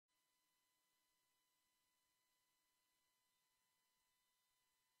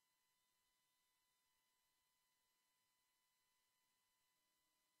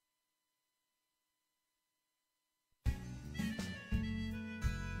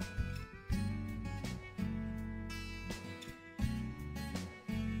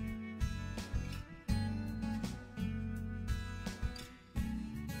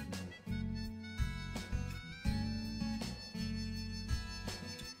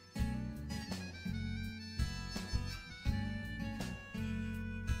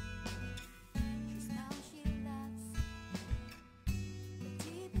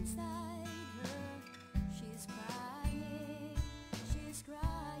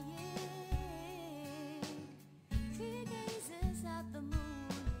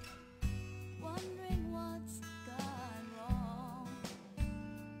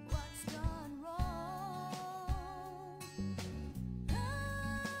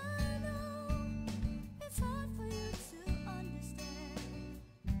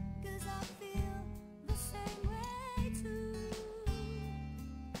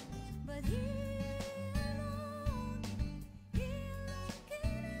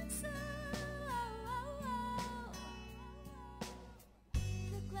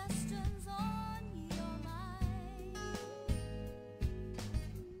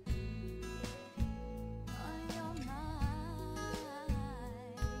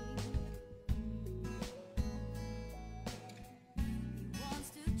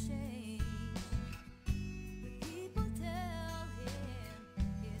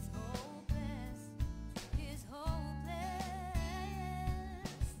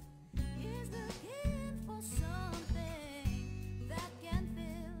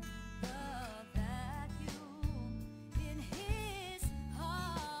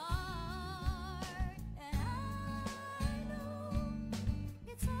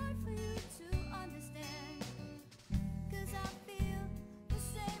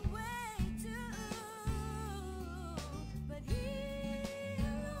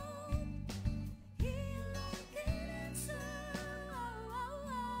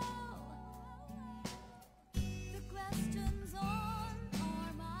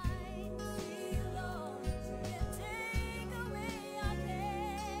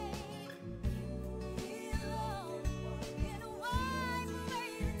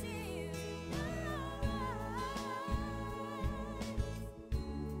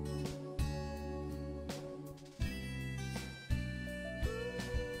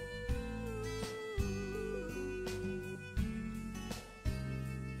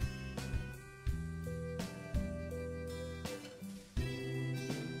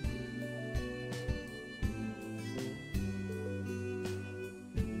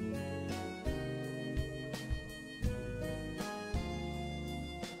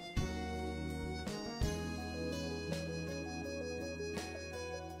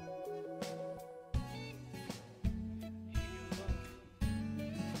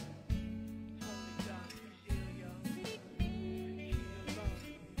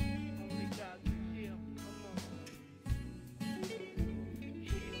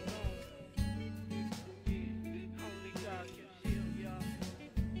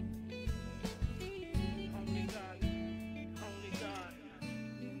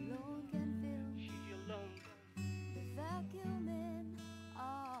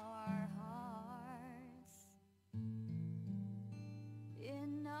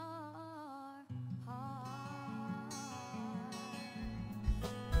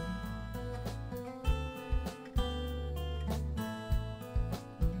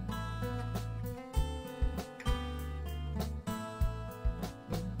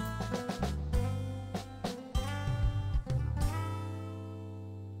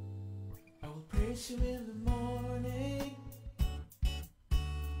will praise you in the morning,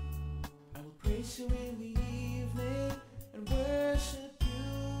 I will praise you in the evening, and worship you,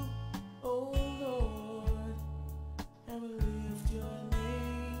 oh Lord, and will lift your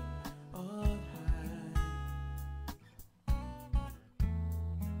name on high.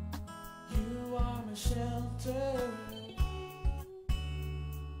 You are my shelter,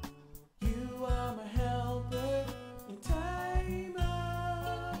 you are my helper in time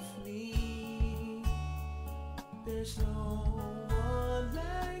of need. There's no one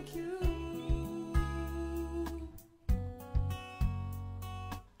like you.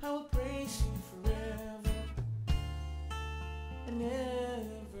 I will praise you forever and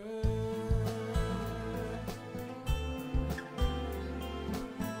ever.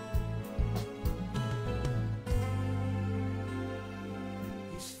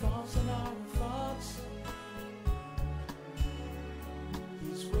 His thoughts are not our thoughts,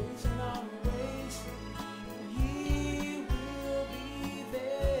 His ways are not our ways. He will be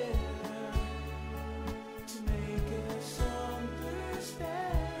there to make us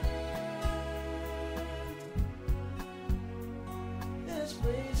understand. Let's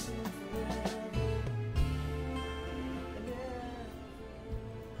praise Him forever and ever.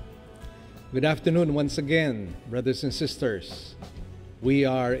 Good afternoon once again, brothers and sisters. We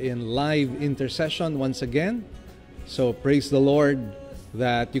are in live intercession once again. So praise the Lord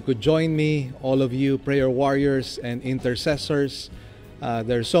that you could join me, all of you prayer warriors and intercessors.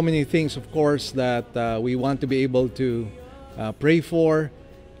 There are so many things, of course, that we want to be able to pray for.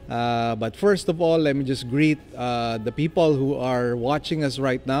 But first of all, let me just greet the people who are watching us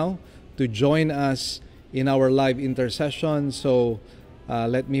right now to join us in our live intercession. So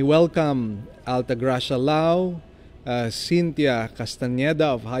let me welcome Altagracia Lau, Cynthia Castaneda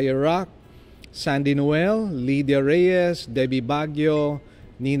of Higher Rock, Sandy Noel, Lydia Reyes, Debbie Baguio,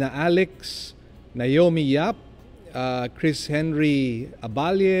 Nina Alex, Naomi Yap, Chris Henry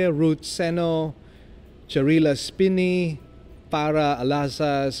Abalye, Ruth Seno, Charila Spinney, Para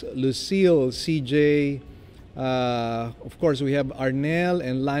Alazas, Lucille CJ. Of course, we have Arnel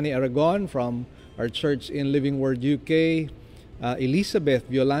and Lani Aragon from our church in Living Word UK. Elizabeth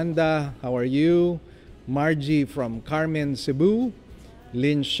Violanda, how are you? Margie from Carmen, Cebu.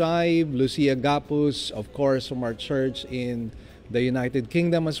 Lynn Shive, Lucia Gapus, of course, from our church in the United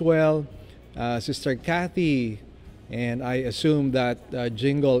Kingdom as well. Sister Kathy, and I assume that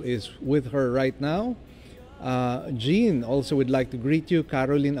Jingle is with her right now. Jean also would like to greet you.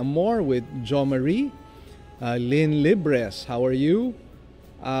 Caroline Amor with Jo Marie. Lynn Libres, how are you?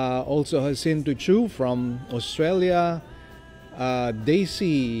 Also Jacinto Chu from Australia.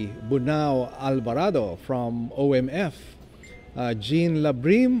 Daisy Bunao Alvarado from OMF. Jean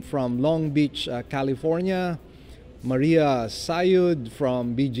Labrim from Long Beach, California. Maria Sayud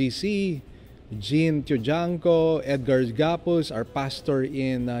from BGC. Jean Tiojanco, Edgar Gapus, our pastor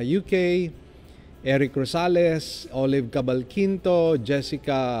in UK. Eric Rosales, Olive Cabalquinto,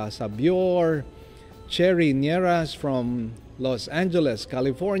 Jessica Sabior, Cherry Nieras from Los Angeles,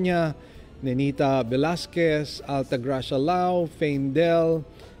 California. Nenita Velasquez, Altagracia Lau, Faindel,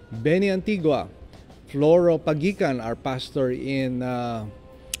 Benny Antigua, Floro Pagican, our pastor in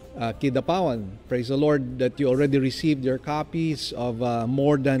Kidapawan. Praise the Lord that you already received your copies of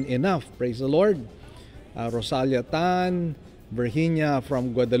More Than Enough. Praise the Lord. Rosalia Tan, Virginia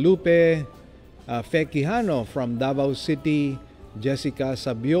from Guadalupe, Fe Quijano from Davao City, Jessica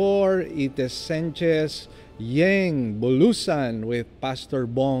Sabior, Ites Sanchez, Yeng Bulusan with Pastor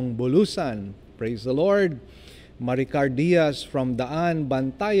Bong Bulusan. Praise the Lord. Maricar Diaz from Daan,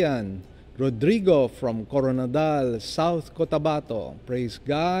 Bantayan. Rodrigo from Coronadal, South Cotabato. Praise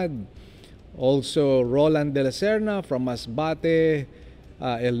God. Also, Roland de la Serna from Masbate.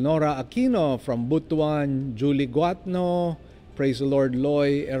 Elnora Aquino from Butuan. Julie Guatno. Praise the Lord.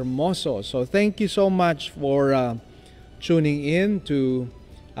 Loy Hermoso. So thank you so much for tuning in to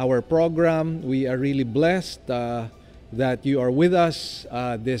our program. We are really blessed that you are with us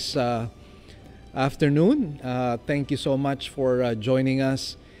this afternoon. Thank you so much for joining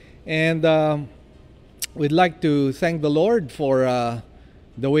us. And we'd like to thank the Lord for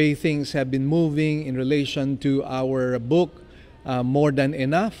the way things have been moving in relation to our book, More Than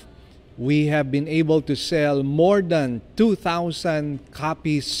Enough. We have been able to sell more than 2,000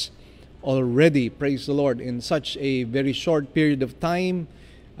 copies already. Praise the Lord. In such a very short period of time,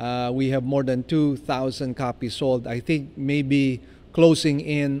 we have more than 2,000 copies sold. I think maybe closing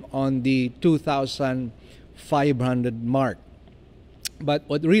in on the 2,500 mark. But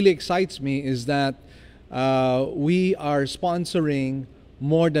what really excites me is that we are sponsoring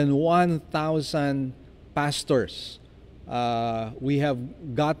more than 1,000 pastors We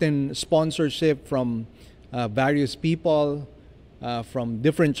have gotten sponsorship from various people from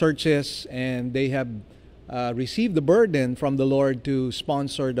different churches, and they have received the burden from the Lord to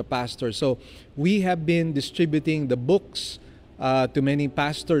sponsor the pastor. So we have been distributing the books to many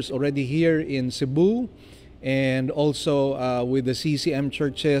pastors already here in Cebu, and also with the CCM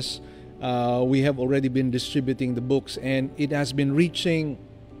churches. We have already been distributing the books, and it has been reaching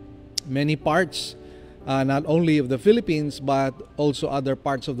many parts, not only of the Philippines, but also other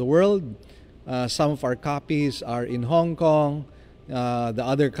parts of the world. Some of our copies are in Hong Kong. The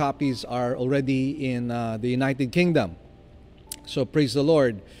other copies are already in the United Kingdom. So praise the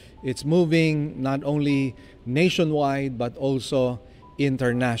Lord. It's moving not only nationwide, but also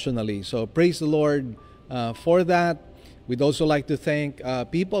internationally. So praise the Lord for that. We'd also like to thank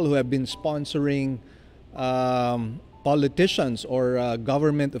people who have been sponsoring politicians or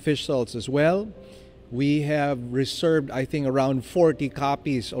government officials as well. We have reserved, I think, around 40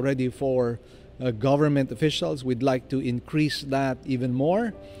 copies already for government officials. We'd like to increase that even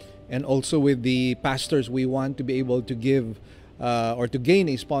more. And also with the pastors, we want to be able to give or to gain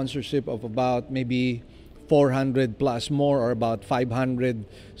a sponsorship of about maybe 400 plus more, or about 500,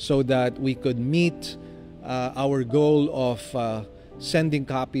 so that we could meet our goal of sending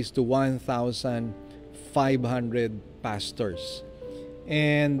copies to 1,500 pastors.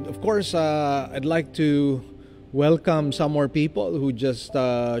 And of course, I'd like to welcome some more people who just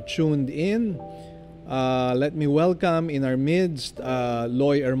tuned in. Let me welcome in our midst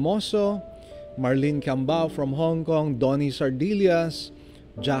Loy Hermoso, Marlene Cambao from Hong Kong, Donnie Sardillas,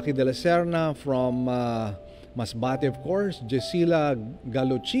 Jackie De La Serna from Masbate, of course, Jesila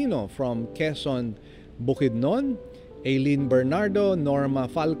Galocino from Quezon, Bukidnon, Aileen Bernardo, Norma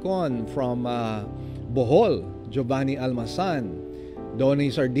Falcon from Bohol, Giovanni Almasan, Donnie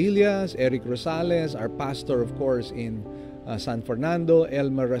Sardillas, Eric Rosales, our pastor, of course, in San Fernando,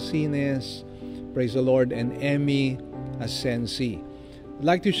 Elmer Racines, praise the Lord, and Emmy Asensi. I'd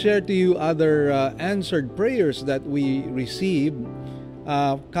like to share to you other answered prayers that we received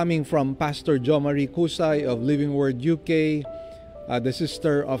coming from Pastor Jo Marie Kusay of Living Word UK. The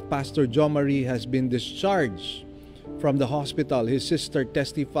sister of Pastor Jo Marie has been discharged from the hospital. His sister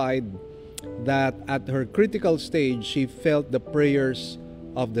testified that at her critical stage, she felt the prayers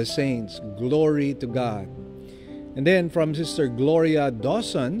of the saints. Glory to God. And then from Sister Gloria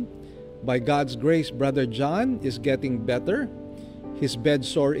Dawson, by God's grace, Brother John is getting better. His bed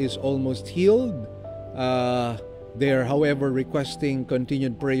sore is almost healed. They are, however, requesting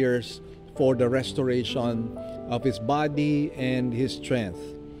continued prayers for the restoration of his body and his strength.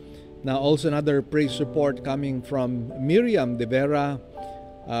 Now, also another praise report coming from Miriam De Vera.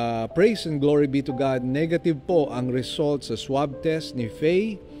 Praise and glory be to God. Negative po ang results sa swab test ni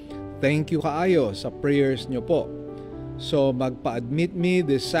Faye. Thank you kaayo sa prayers niyo po. So magpa-admit me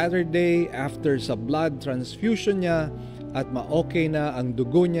this Saturday after sa blood transfusion niya, at ma-okay na ang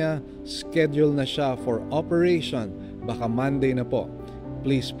dugo niya. Schedule na siya for operation. Baka Monday na po.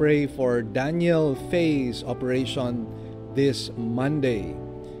 Please pray for Daniel Faye's operation this Monday.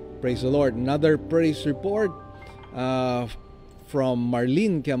 Praise the Lord. Another praise report from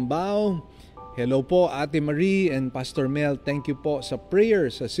Marlene Cambao. Hello po, Ate Marie and Pastor Mel. Thank you po sa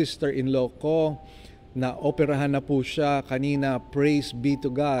prayers sa sister-in-law ko. Na operahan na po siya kanina. Praise be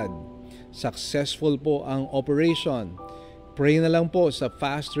to God. Successful po ang operation. Pray na lang po sa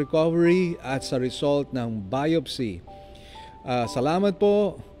fast recovery at sa result ng biopsy. Salamat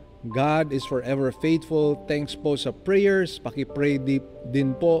po. God is forever faithful. Thanks po sa prayers. Paki-pray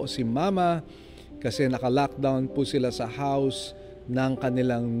din po si Mama kasi naka-lockdown po sila sa house ng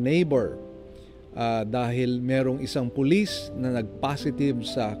kanilang neighbor dahil merong isang pulis na nag-positive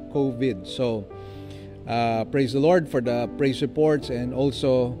sa COVID. So, praise the Lord for the praise reports, and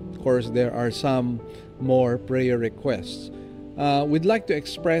also, of course, there are some more prayer requests. We'd like to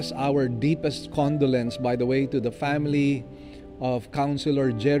express our deepest condolence, by the way, to the family of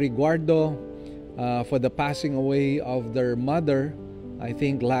Counselor Jerry Guardo for the passing away of their mother, I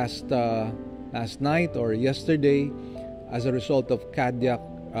think last night or yesterday, as a result of cardiac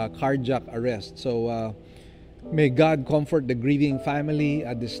arrest. So may God comfort the grieving family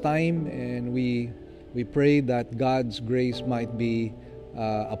at this time, and we pray that God's grace might be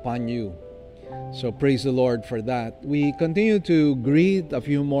upon you. So praise the Lord for that. We continue to greet a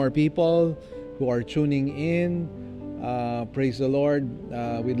few more people who are tuning in. Praise the Lord.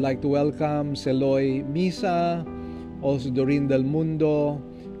 We'd like to welcome Seloy Misa, also Doreen Del Mundo,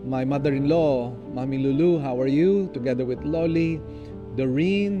 my mother-in-law, Mami Lulu, how are you? Together with Loli,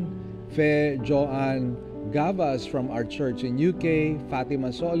 Doreen, Fe Joanne Gavas from our church in UK,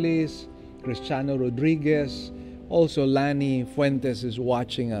 Fatima Solis, Cristiano Rodriguez, also Lani Fuentes is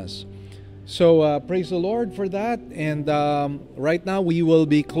watching us. So praise the Lord for that. And right now we will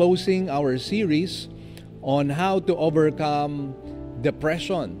be closing our series on how to overcome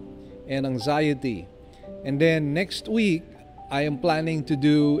depression and anxiety. And then next week, I am planning to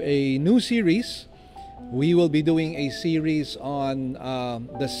do a new series. We will be doing a series on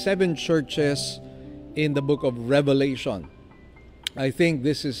the 7 churches in the book of Revelation. I think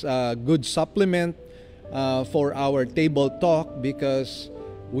this is a good supplement for our table talk, because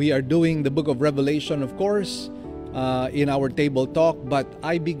we are doing the book of Revelation, of course, in our table talk, but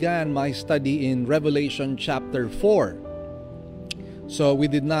I began my study in Revelation chapter 4. So we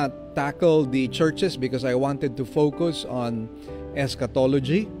did not tackle the churches because I wanted to focus on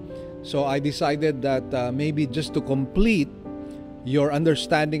eschatology. So I decided that maybe just to complete your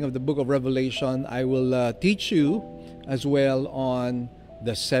understanding of the book of Revelation, I will teach you as well on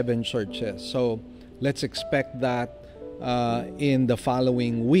the 7 churches. So let's expect that in the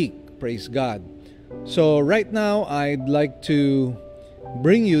following week. Praise God. So right now, I'd like to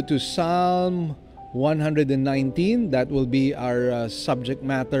bring you to Psalm 119. That will be our subject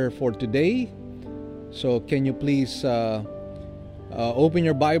matter for today. So can you please open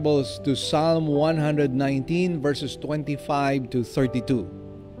your Bibles to Psalm 119, verses 25 to 32.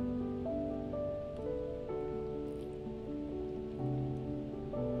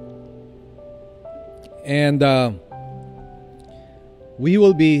 And we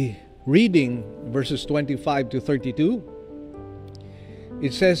will be reading verses 25 to 32.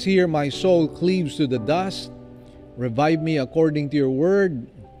 It says here, "My soul cleaves to the dust. Revive me according to your word.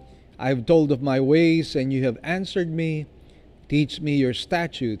 I have told of my ways, and you have answered me. Teach me your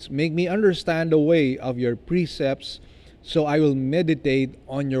statutes. Make me understand the way of your precepts, so I will meditate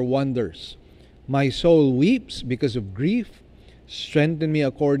on your wonders. My soul weeps because of grief. Strengthen me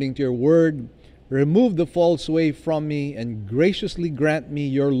according to your word. Remove the false way from me, and graciously grant me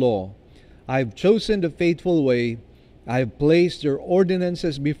your law. I have chosen the faithful way. I have placed your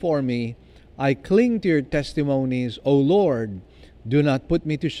ordinances before me. I cling to your testimonies. O Lord, do not put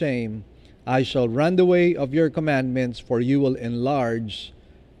me to shame. I shall run the way of your commandments, for you will enlarge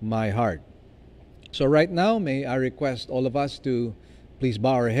my heart." So right now, may I request all of us to please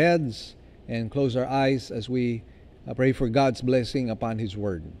bow our heads and close our eyes as we pray for God's blessing upon His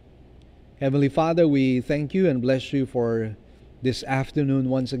word. Heavenly Father, we thank you and bless you for this afternoon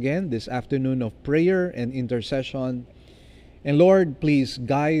once again, this afternoon of prayer and intercession. And Lord, please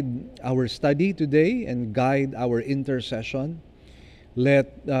guide our study today and guide our intercession.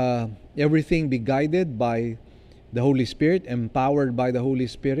 Let everything be guided by the Holy Spirit, empowered by the Holy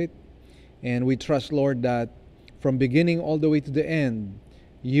Spirit. And we trust, Lord, that from beginning all the way to the end,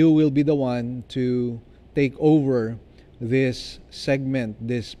 you will be the one to take over this segment,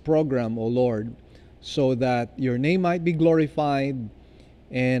 this program, O Lord, so that your name might be glorified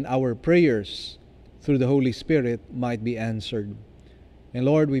and our prayers through the Holy Spirit might be answered. And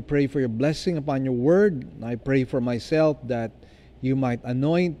Lord, we pray for your blessing upon your word. I pray for myself that you might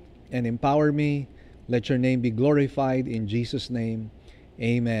anoint and empower me. Let your name be glorified in Jesus' name.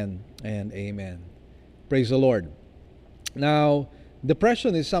 Amen and amen. Praise the Lord. Now,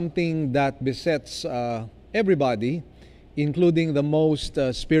 depression is something that besets everybody, including the most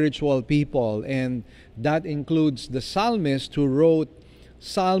spiritual people. And that includes the psalmist who wrote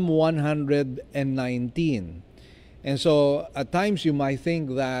Psalm 119. And so at times you might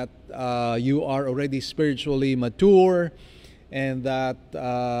think that you are already spiritually mature and that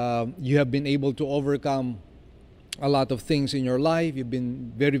you have been able to overcome a lot of things in your life. You've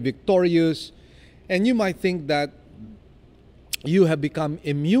been very victorious. And you might think that you have become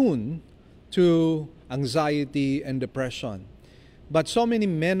immune to anxiety and depression. But so many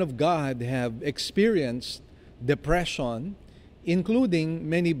men of God have experienced depression, including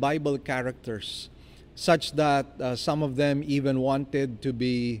many Bible characters, such that some of them even wanted to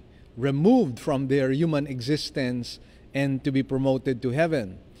be removed from their human existence and to be promoted to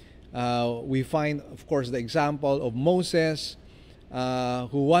heaven. We find, of course, the example of Moses,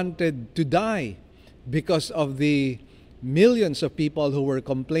 who wanted to die because of the millions of people who were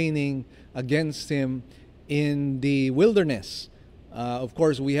complaining against him in the wilderness. Of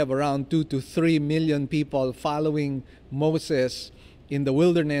course, we have around 2 to 3 million people following Moses in the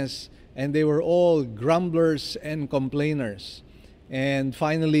wilderness, and they were all grumblers and complainers. And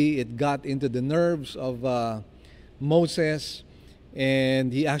finally, it got into the nerves of Moses,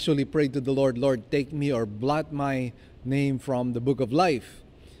 and he actually prayed to the Lord, "Lord, take me or blot my name from the book of life."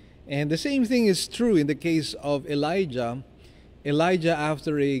 And the same thing is true in the case of Elijah. Elijah,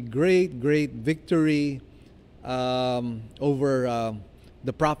 after a great victory over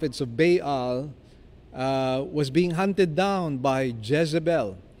the prophets of Baal, was being hunted down by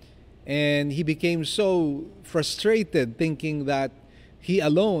Jezebel. And he became so frustrated, thinking that he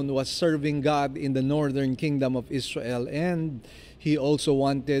alone was serving God in the northern kingdom of Israel. And he also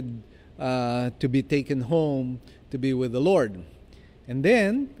wanted to be taken home to be with the Lord. And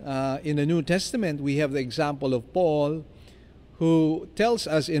then, in the New Testament, we have the example of Paul, who tells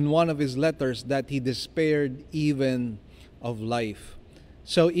us in one of his letters that he despaired even of life.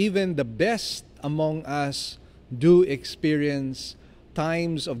 So even the best among us do experience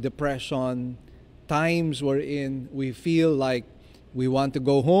times of depression, times wherein we feel like we want to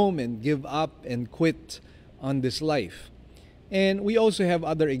go home and give up and quit on this life. And we also have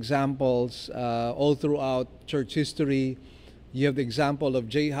other examples all throughout church history. You have the example of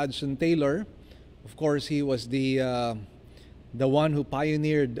J. Hudson Taylor. Of course, he was the one who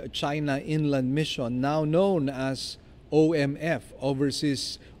pioneered China Inland Mission, now known as OMF,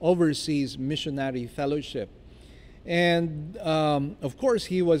 Overseas Missionary Fellowship. And of course,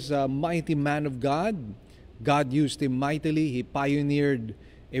 he was a mighty man of God. God used him mightily. He pioneered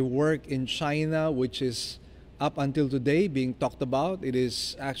a work in China which is up until today being talked about. It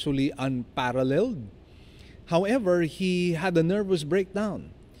is actually unparalleled. However, he had a nervous breakdown.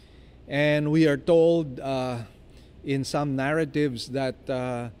 And we are told in some narratives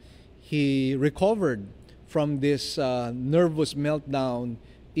that he recovered from this nervous meltdown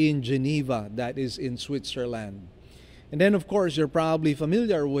in Geneva, that is in Switzerland. And then, of course, you're probably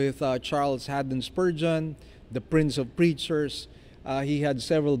familiar with Charles Haddon Spurgeon, the Prince of Preachers. He had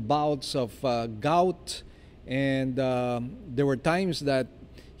several bouts of gout, and there were times that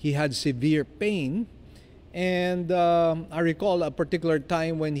he had severe pain. And I recall a particular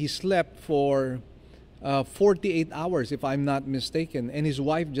time when he slept for 48 hours, if I'm not mistaken, and his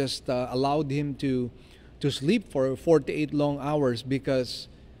wife just allowed him to sleep for 48 long hours because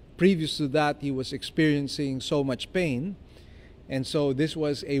previous to that he was experiencing so much pain. And so this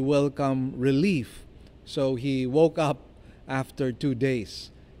was a welcome relief. So he woke up after 2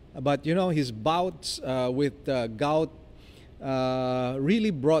 days. But you know, his bouts with gout really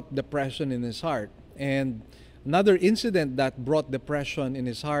brought depression in his heart. And another incident that brought depression in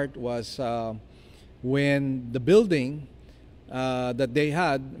his heart was when the building that they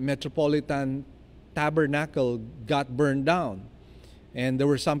had, Metropolitan Tabernacle, got burned down. And there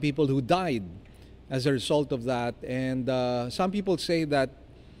were some people who died as a result of that. And some people say that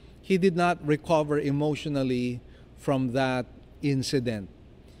he did not recover emotionally from that incident.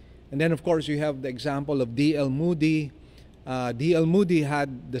 And then, of course, you have the example of D.L. Moody. D.L. Moody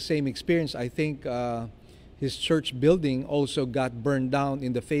had the same experience. I think his church building also got burned down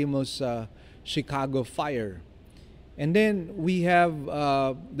in the famous Chicago fire. And then we have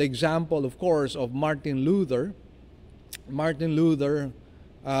the example, of course, of Martin Luther. Martin Luther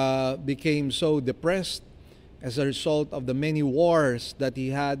became so depressed as a result of the many wars that he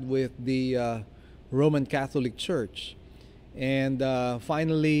had with the Roman Catholic Church. And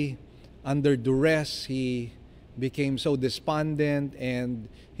finally, under duress, he became so despondent, and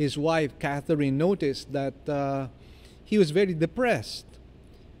his wife, Catherine, noticed that he was very depressed.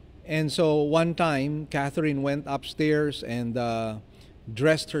 And so one time, Catherine went upstairs and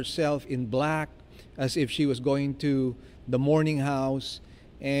dressed herself in black as if she was going to the morning house.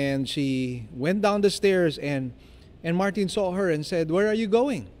 And she went down the stairs, and Martin saw her and said, "Where are you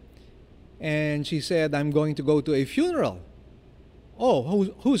going?" And she said, "I'm going to go to a funeral." "Oh,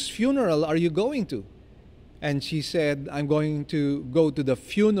 whose funeral are you going to?" And she said, "I'm going to go to the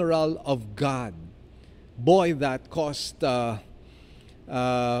funeral of God." Boy, that caused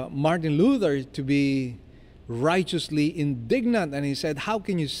Martin Luther to be righteously indignant. And he said, "How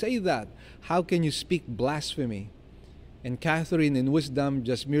can you say that? How can you speak blasphemy?" And Catherine, in wisdom,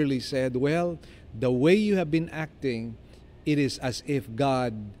 just merely said, "Well, the way you have been acting, it is as if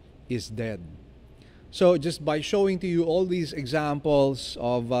God is dead." So just by showing to you all these examples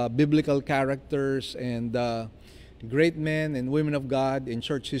of biblical characters and great men and women of God in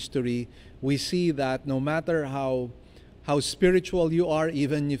church history, we see that no matter how spiritual you are,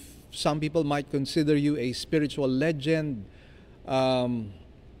 even if some people might consider you a spiritual legend,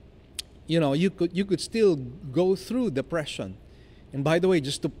 you could still go through depression. And by the way,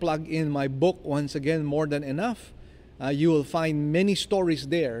 just to plug in my book once again, More Than Enough, you will find many stories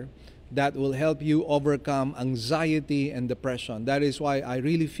there that will help you overcome anxiety and depression. That is why I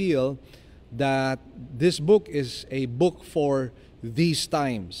really feel that this book is a book for these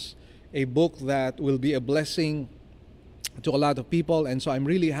times, a book that will be a blessing to a lot of people. And so I'm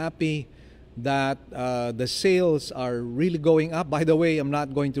really happy that the sales are really going up. By the way, I'm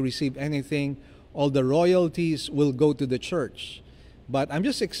not going to receive anything. All the royalties will go to the church. But I'm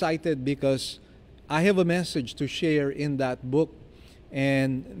just excited because I have a message to share in that book,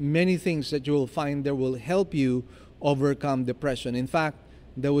 and many things that you will find there will help you overcome depression. In fact,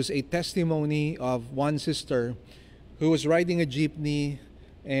 there was a testimony of one sister who was riding a jeepney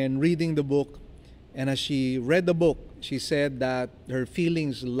and reading the book, and as she read the book, she said that her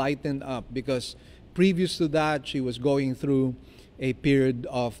feelings lightened up because previous to that, she was going through a period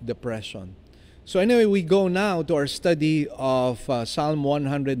of depression. So anyway, we go now to our study of Psalm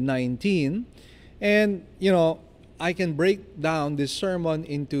 119. And, I can break down this sermon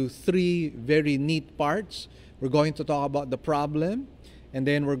into three very neat parts. We're going to talk about the problem, and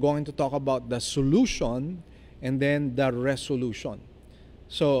then we're going to talk about the solution, and then the resolution.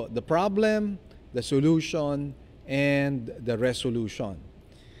 So the problem, the solution, and the resolution.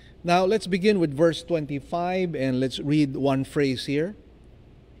 Now, let's begin with verse 25, and let's read one phrase here.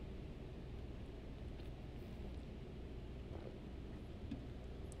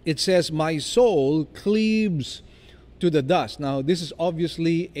 It says, "My soul cleaves to the dust." Now, this is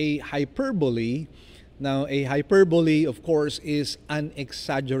obviously a hyperbole. Now, a hyperbole, of course, is an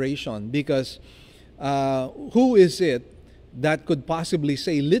exaggeration because who is it that could possibly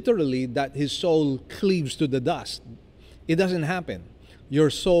say literally that his soul cleaves to the dust? It doesn't happen. Your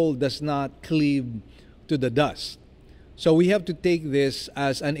soul does not cleave to the dust. So we have to take this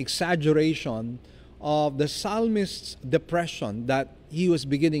as an exaggeration of the psalmist's depression that he was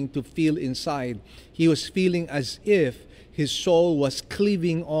beginning to feel inside. He was feeling as if his soul was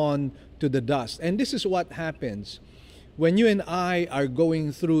cleaving on to the dust. And this is what happens. When you and I are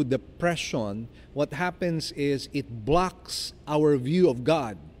going through depression, what happens is it blocks our view of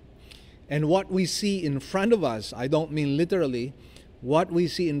God. And what we see in front of us, I don't mean literally, what we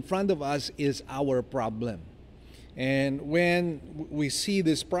see in front of us is our problem. And when we see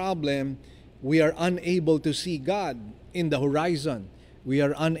this problem, we are unable to see God in the horizon. We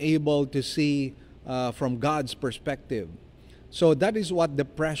are unable to see from God's perspective. So that is what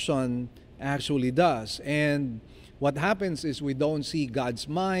depression actually does. And what happens is we don't see God's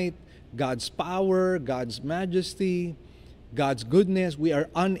might, God's power, God's majesty, God's goodness. We are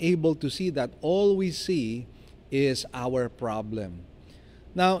unable to see that. All we see is our problem.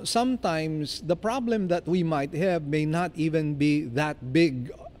 Now, sometimes the problem that we might have may not even be that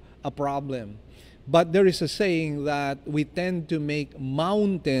big a problem. But there is a saying that we tend to make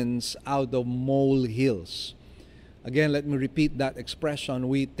mountains out of molehills. Again, let me repeat that expression.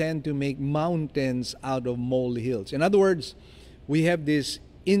 We tend to make mountains out of molehills. In other words, we have this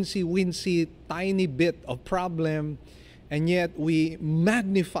insy-wincy tiny bit of problem, and yet we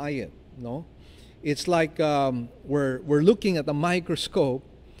magnify it. No, it's like we're looking at a microscope,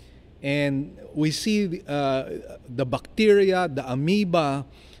 and we see the bacteria, the amoeba,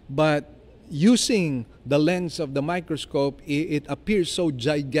 but using the lens of the microscope, it appears so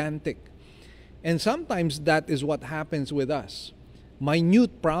gigantic. And sometimes that is what happens with us.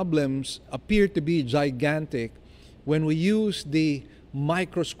 Minute problems appear to be gigantic when we use the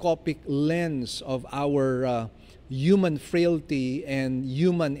microscopic lens of our human frailty and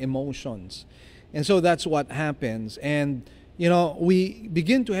human emotions. And so that's what happens. And, we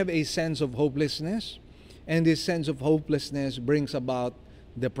begin to have a sense of hopelessness. And this sense of hopelessness brings about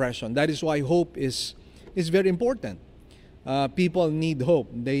depression. That is why hope is very important. People need hope.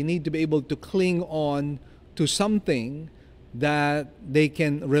 They need to be able to cling on to something that they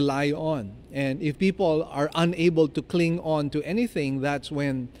can rely on. And if people are unable to cling on to anything, that's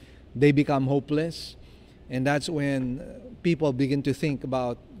when they become hopeless. And that's when people begin to think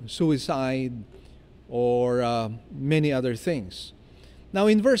about suicide or many other things. Now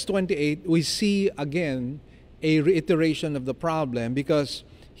in verse 28, we see again a reiteration of the problem, because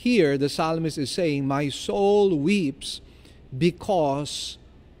here the psalmist is saying, "My soul weeps because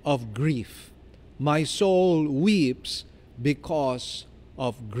of grief." My soul weeps because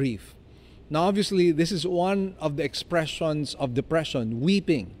of grief. Now obviously this is one of the expressions of depression,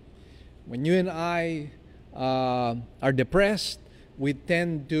 weeping. When you and I are depressed, we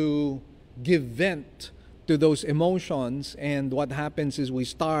tend to give vent to those emotions, and what happens is we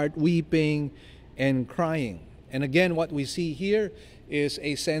start weeping and crying. And again, what we see here is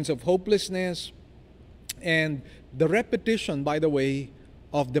a sense of hopelessness, and the repetition, by the way,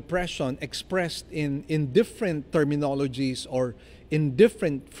 of depression expressed in different terminologies or in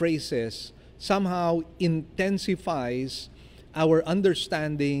different phrases somehow intensifies our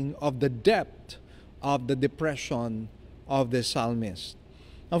understanding of the depth of the depression of the psalmist.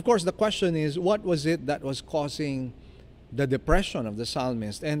 Of course, the question is, what was it that was causing the depression of the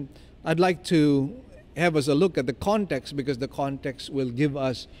psalmist? And I'd like to have us a look at the context, because the context will give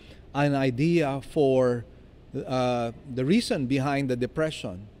us an idea for the reason behind the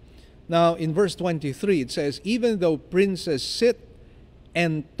depression. Now, in verse 23, it says, even though princes sit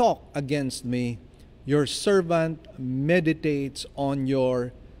and talk against me, your servant meditates on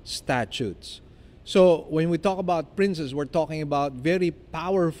your statutes. So, when we talk about princes, we're talking about very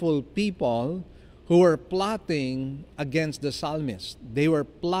powerful people who were plotting against the psalmist. They were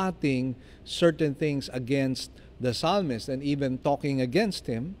plotting certain things against the psalmist and even talking against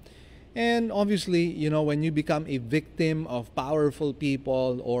him. And obviously, when you become a victim of powerful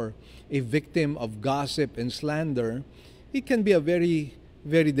people or a victim of gossip and slander, it can be a very,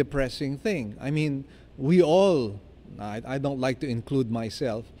 very depressing thing. I mean, we all, I don't like to include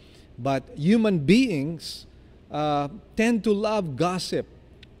myself, but human beings tend to love gossip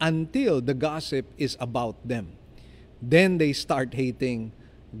until the gossip is about them. Then they start hating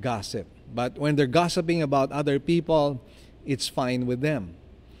gossip. But when they're gossiping about other people, it's fine with them.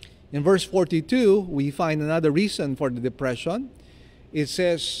 In verse 42, we find another reason for the depression. It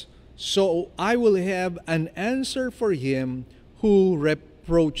says, so I will have an answer for him who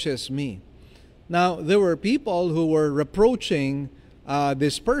reproaches me. Now, there were people who were reproaching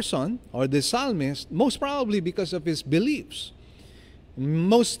this person or this psalmist, most probably because of his beliefs.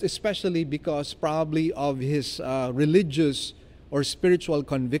 Most especially because probably of his religious or spiritual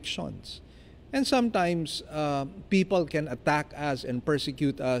convictions. And sometimes people can attack us and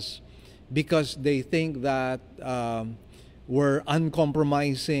persecute us because they think that we're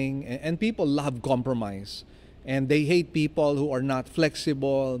uncompromising. And people love compromise. And they hate people who are not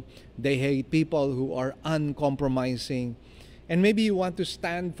flexible. They hate people who are uncompromising. And maybe you want to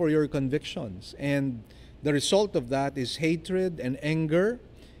stand for your convictions. And the result of that is hatred and anger.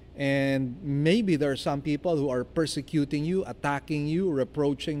 And maybe there are some people who are persecuting you, attacking you,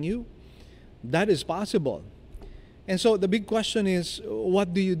 reproaching you. That is possible. And so the big question is,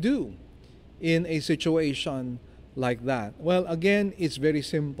 what do you do in a situation like that? Well, again, it's very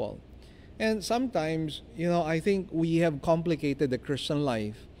simple. And sometimes, I think we have complicated the Christian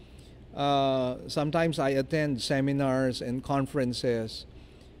life. Sometimes I attend seminars and conferences.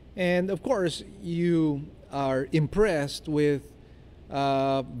 And of course, you are impressed with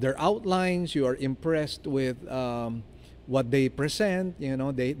their outlines. You are impressed with what they present.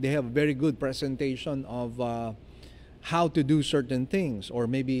 They have a very good presentation of how to do certain things, or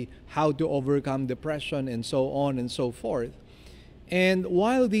maybe how to overcome depression, and so on and so forth. And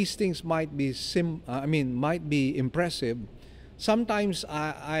while these things might be impressive, sometimes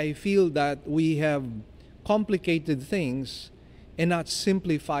I feel that we have complicated things and not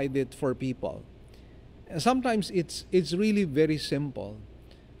simplified it for people. And sometimes it's really very simple.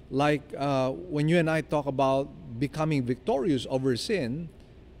 Like when you and I talk about becoming victorious over sin,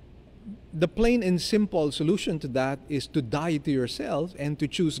 the plain and simple solution to that is to die to yourself and to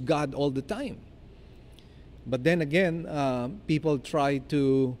choose God all the time. But then again, people try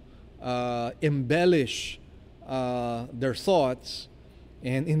to embellish their thoughts,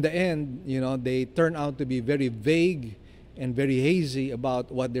 and in the end, they turn out to be very vague and very hazy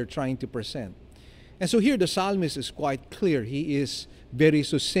about what they're trying to present. And so here the psalmist is quite clear. He is very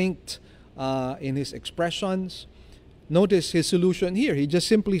succinct in his expressions. Notice his solution here. He just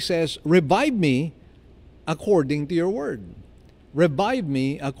simply says, revive me according to your word. Revive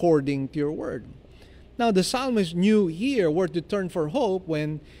me according to your word. Now, the psalmist knew here where to turn for hope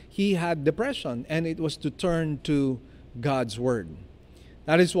when he had depression, and it was to turn to God's word.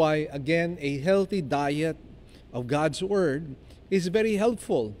 That is why, again, a healthy diet of God's word is very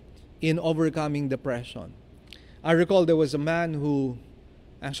helpful in overcoming depression. I recall there was a man who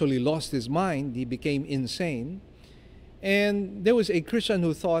actually lost his mind. He became insane. And there was a Christian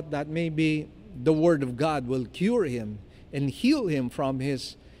who thought that maybe the word of God will cure him and heal him from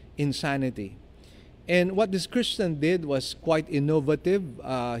his insanity. And what this Christian did was quite innovative.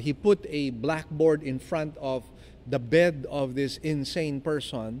 He put a blackboard in front of the bed of this insane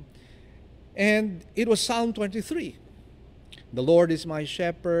person, and it was Psalm 23. The Lord is my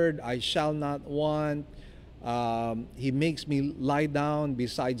shepherd, I shall not want. He makes me lie down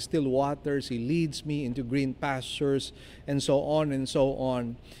beside still waters. He leads me into green pastures, and so on and so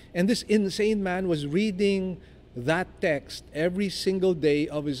on. And this insane man was reading that text every single day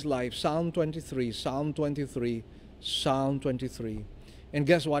of his life. Psalm 23, Psalm 23, Psalm 23. And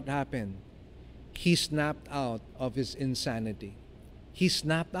guess what happened? He snapped out of his insanity. He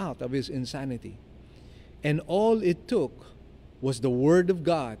snapped out of his insanity. And all it took was the Word of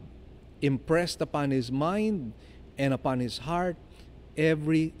God impressed upon his mind and upon his heart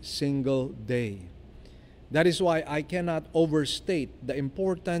every single day. That is why I cannot overstate the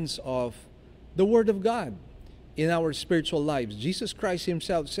importance of the Word of God in our spiritual lives. Jesus Christ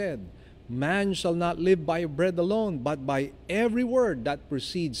himself said, Man shall not live by bread alone, but by every word that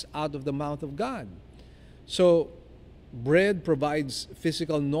proceeds out of the mouth of God. So, bread provides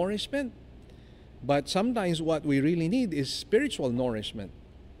physical nourishment, but sometimes what we really need is spiritual nourishment.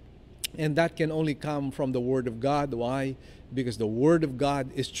 And that can only come from the Word of God. Why? Because the Word of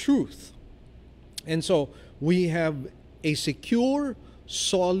God is truth. And so, we have a secure,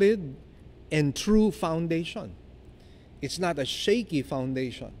 solid, and true foundation. It's not a shaky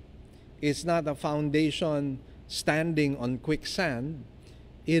foundation. It's not a foundation standing on quicksand.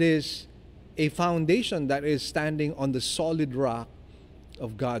 It is a foundation that is standing on the solid rock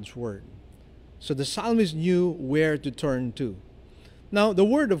of God's Word. So the psalmist knew where to turn to. Now, the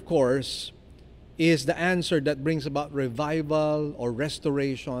Word, of course, is the answer that brings about revival or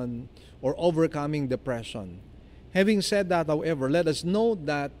restoration or overcoming depression. Having said that, however, let us note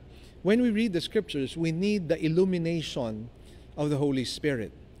that when we read the Scriptures, we need the illumination of the Holy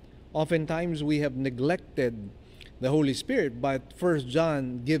Spirit. Oftentimes, we have neglected the Holy Spirit, but 1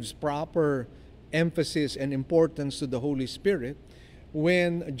 John gives proper emphasis and importance to the Holy Spirit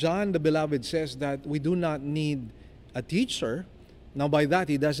when John the Beloved says that we do not need a teacher. Now, by that,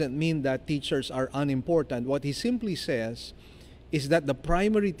 he doesn't mean that teachers are unimportant. What he simply says is that the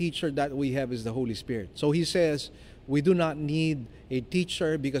primary teacher that we have is the Holy Spirit. So he says we do not need a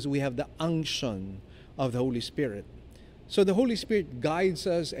teacher because we have the unction of the Holy Spirit. So the Holy Spirit guides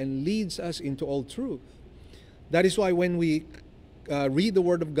us and leads us into all truth. That is why when we read the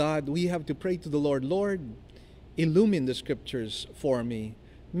Word of God, we have to pray to the Lord, Lord, illumine the Scriptures for me.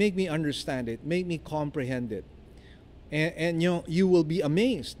 Make me understand it. Make me comprehend it. And you will be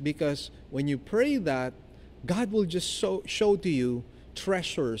amazed because when you pray that, God will just show to you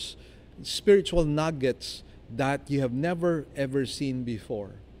treasures, spiritual nuggets that you have never ever seen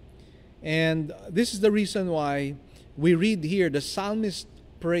before. And this is the reason why we read here the psalmist's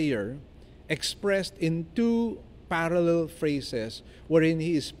prayer expressed in two parallel phrases wherein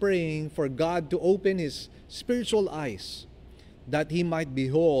he is praying for God to open his spiritual eyes that he might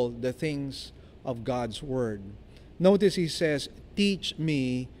behold the things of God's Word. Notice he says, teach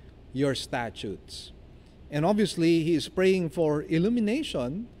me your statutes. And obviously, he is praying for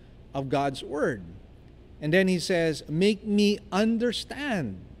illumination of God's Word. And then he says, make me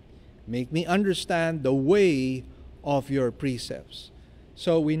understand. Make me understand the way of your precepts.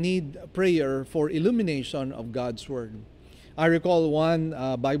 So we need prayer for illumination of God's Word. I recall one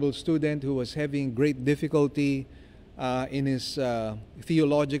Bible student who was having great difficulty in his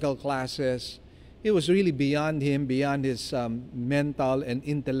theological classes. It was really beyond him, beyond his mental and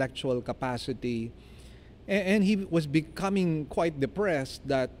intellectual capacity. And he was becoming quite depressed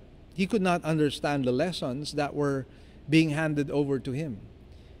that he could not understand the lessons that were being handed over to him.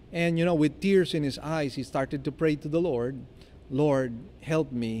 And, with tears in his eyes, he started to pray to the Lord, Lord,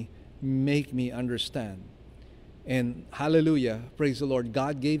 help me, make me understand. And hallelujah, praise the Lord,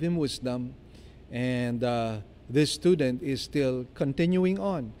 God gave him wisdom. And this student is still continuing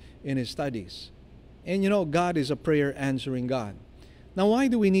on in his studies. And God is a prayer answering God. Now, why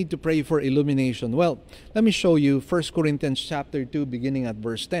do we need to pray for illumination? Well, let me show you 1 Corinthians chapter 2, beginning at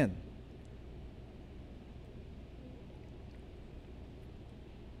verse 10.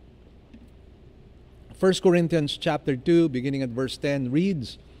 1 Corinthians chapter 2, beginning at verse 10,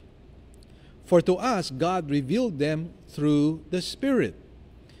 reads, For to us God revealed them through the Spirit.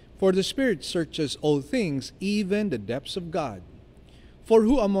 For the Spirit searches all things, even the depths of God. For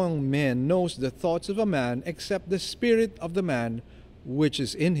who among men knows the thoughts of a man except the spirit of the man which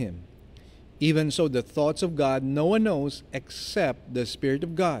is in him? Even so, the thoughts of God no one knows except the Spirit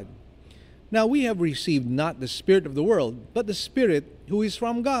of God. Now we have received not the spirit of the world, but the Spirit who is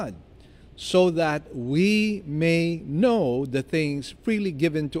from God, so that we may know the things freely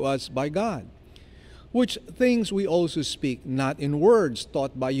given to us by God. Which things we also speak, not in words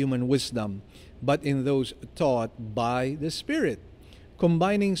taught by human wisdom, but in those taught by the Spirit,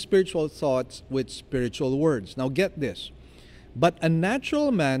 combining spiritual thoughts with spiritual words. Now get this. But a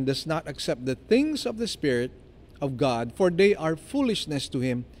natural man does not accept the things of the Spirit of God, for they are foolishness to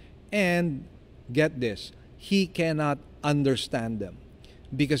him, and get this, he cannot understand them,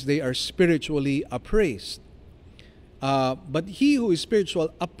 because they are spiritually appraised. But he who is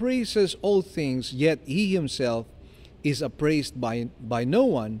spiritual appraises all things, yet he himself is appraised by no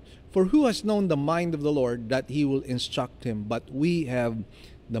one. For who has known the mind of the Lord that he will instruct him? But we have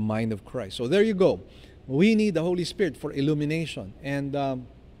the mind of Christ. So there you go. We need the Holy Spirit for illumination. And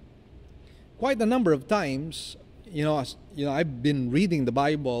quite a number of times, I've been reading the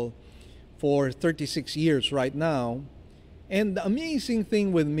Bible for 36 years right now. And the amazing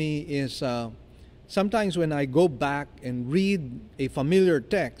thing with me is sometimes when I go back and read a familiar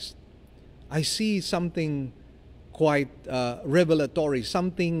text, I see something quite revelatory,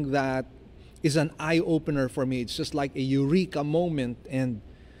 something that is an eye-opener for me. It's just like a eureka moment, and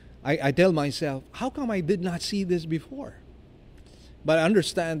I tell myself, how come I did not see this before? But I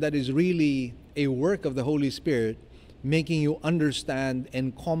understand that is really a work of the Holy Spirit, making you understand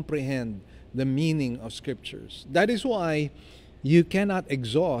and comprehend the meaning of Scriptures. That is why you cannot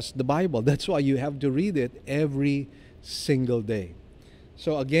exhaust the Bible. That's why you have to read it every single day.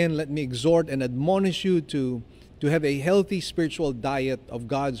 So again, let me exhort and admonish you to have a healthy spiritual diet of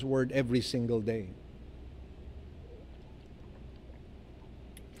God's Word every single day.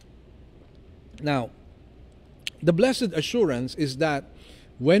 Now, the blessed assurance is that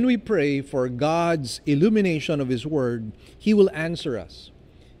when we pray for God's illumination of His Word, He will answer us.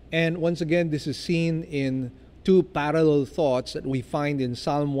 And once again, this is seen in two parallel thoughts that we find in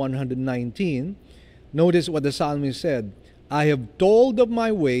Psalm 119. Notice what the psalmist said, I have told of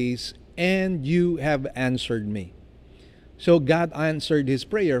my ways, and you have answered me. So God answered his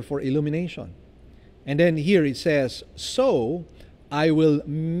prayer for illumination. And then here it says, so I will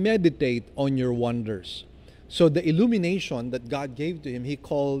meditate on your wonders. So the illumination that God gave to him, he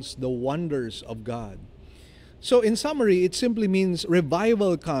calls the wonders of God. So in summary, it simply means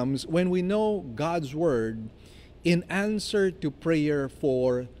revival comes when we know God's Word in answer to prayer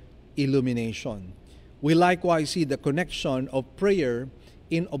for illumination. We likewise see the connection of prayer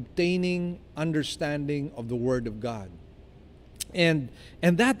in obtaining understanding of the Word of God. And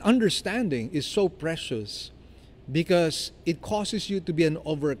that understanding is so precious because it causes you to be an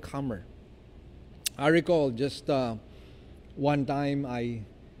overcomer. I recall just one time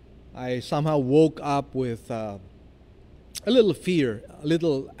I somehow woke up with a little fear, a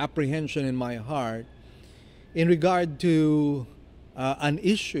little apprehension in my heart in regard to an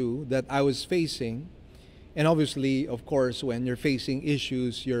issue that I was facing. And obviously, of course, when you're facing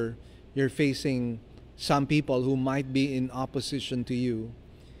issues, you're facing some people who might be in opposition to you.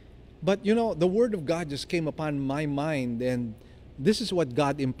 But you know, the Word of God just came upon my mind, and this is what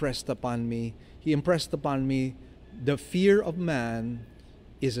God impressed upon me. He impressed upon me, the fear of man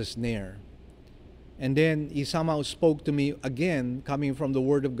is a snare. And then he somehow spoke to me again, coming from the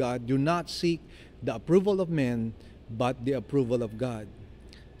Word of God, do not seek the approval of men, but the approval of God.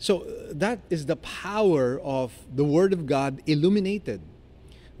 So that is the power of the Word of God illuminated.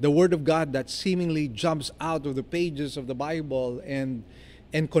 The Word of God that seemingly jumps out of the pages of the Bible and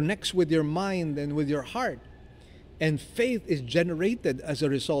connects with your mind and with your heart. And faith is generated as a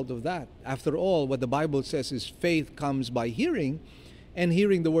result of that. After all, what the Bible says is faith comes by hearing, and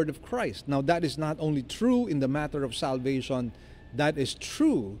hearing the word of Christ. Now, that is not only true in the matter of salvation, that is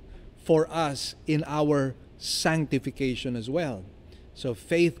true for us in our sanctification as well. So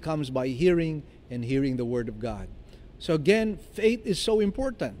faith comes by hearing, and hearing the word of God. So again, faith is so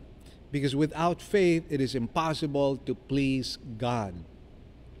important because without faith, it is impossible to please God.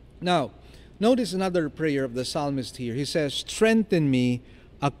 Now, notice another prayer of the psalmist here. He says, strengthen me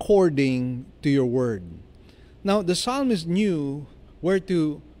according to your word. Now, the psalmist knew where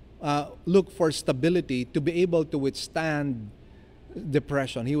to look for stability to be able to withstand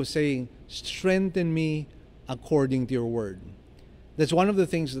depression. He was saying, strengthen me according to your word. That's one of the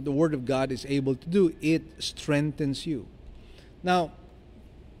things that the Word of God is able to do. It strengthens you. Now,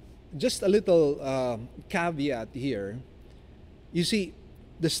 just a little caveat here. You see,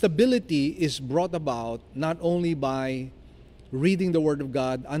 the stability is brought about not only by reading the Word of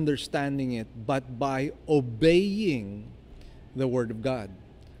God, understanding it, but by obeying the Word of God.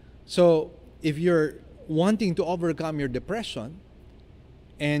 So, if you're wanting to overcome your depression,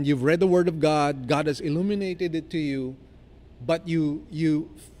 and you've read the Word of God, God has illuminated it to you, but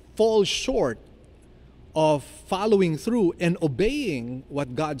you fall short of following through and obeying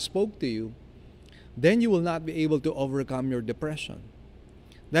what God spoke to you, then you will not be able to overcome your depression.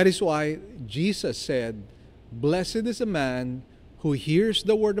 That is why Jesus said, blessed is a man who hears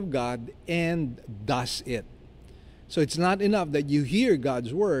the word of God and does it. So it's not enough that you hear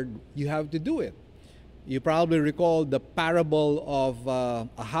God's word, you have to do it. You probably recall the parable of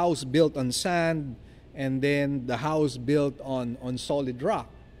a house built on sand and then the house built on solid rock.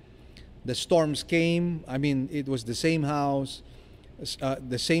 The storms came. I mean, it was the same house,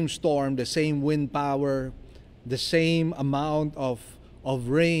 the same storm, the same wind power, the same amount of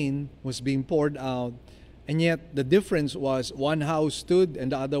rain was being poured out. And yet the difference was one house stood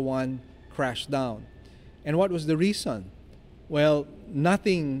and the other one crashed down. And what was the reason? Well,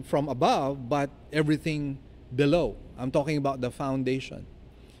 nothing from above, but everything below. I'm talking about the foundation.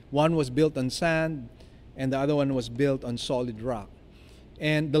 One was built on sand, and the other one was built on solid rock.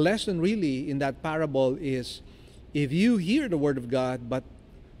 And the lesson really in that parable is, if you hear the word of God, but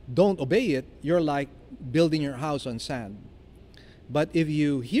don't obey it, you're like building your house on sand. But if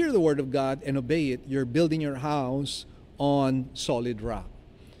you hear the word of God and obey it, you're building your house on solid rock.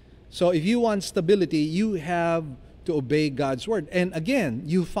 So if you want stability, you have to obey God's word. And again,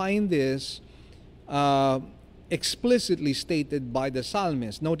 you find this explicitly stated by the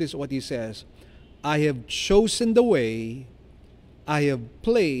psalmist. Notice what he says, I have chosen the way, I have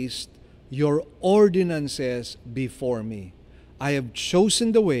placed your ordinances before me. I have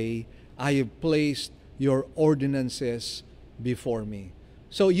chosen the way, I have placed your ordinances before me.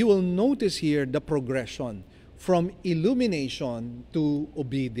 So you will notice here the progression from illumination to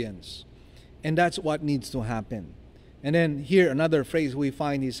obedience. And that's what needs to happen. And then here another phrase we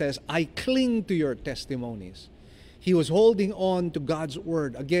find, he says, I cling to your testimonies. He was holding on to God's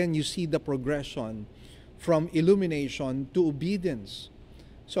word. Again, you see the progression from illumination to obedience.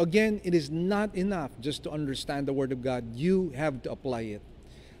 So again, it is not enough just to understand the word of God. You have to apply it.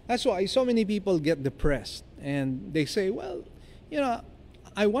 That's why so many people get depressed and they say, well,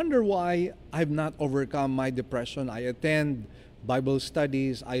 I wonder why I've not overcome my depression. I attend Bible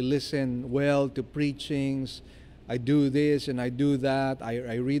studies, I listen well to preachings, I do this and I do that,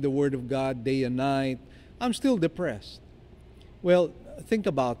 I read the Word of God day and night. I'm still depressed. Well, think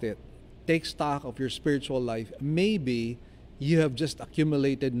about it. Take stock of your spiritual life. Maybe you have just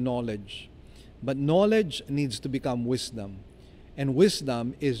accumulated knowledge, but knowledge needs to become wisdom. And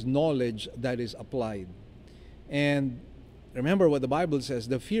wisdom is knowledge that is applied. And remember what the Bible says,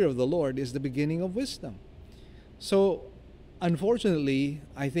 the fear of the Lord is the beginning of wisdom. So, unfortunately,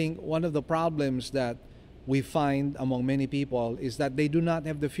 I think one of the problems that we find among many people is that they do not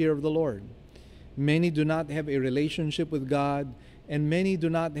have the fear of the Lord. Many do not have a relationship with God, and many do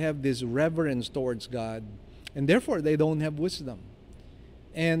not have this reverence towards God, and therefore they don't have wisdom.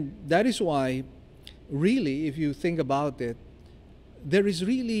 And that is why, really, if you think about it, there is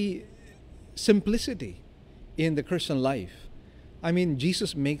really simplicity in the Christian life. I mean,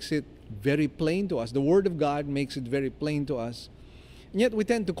 Jesus makes it very plain to us. The Word of God makes it very plain to us. And yet we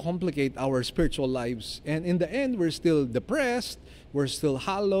tend to complicate our spiritual lives. And in the end, we're still depressed, we're still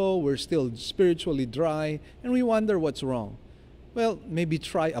hollow, we're still spiritually dry, and we wonder what's wrong. Well, maybe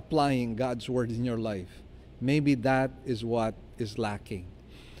try applying God's Word in your life. Maybe that is what is lacking.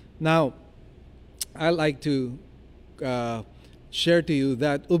 Now, I like to share to you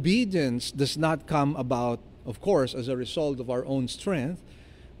that obedience does not come about, of course, as a result of our own strength,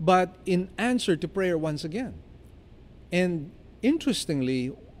 but in answer to prayer once again. And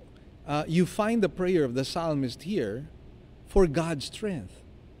interestingly, you find the prayer of the psalmist here for God's strength.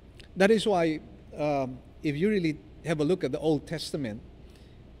 That is why, if you really have a look at the Old Testament,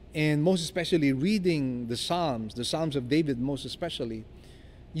 and most especially reading the Psalms of David most especially,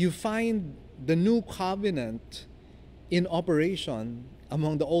 you find the new covenant in operation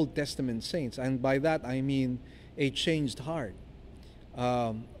among the Old Testament saints. And by that I mean a changed heart.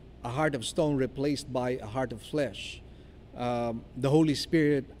 A heart of stone replaced by a heart of flesh. The Holy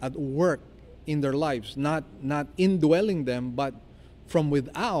Spirit at work in their lives, not indwelling them, but from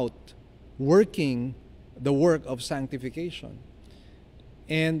without working the work of sanctification.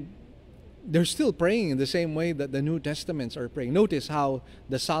 And they're still praying in the same way that the New Testaments are praying. Notice how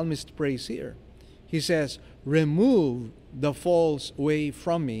the psalmist prays here. He says, remove the false way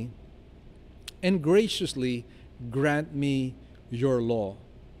from me and graciously grant me your law.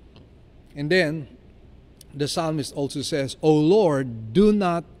 And then the psalmist also says, O Lord, do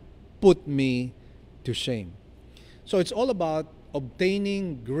not put me to shame. So it's all about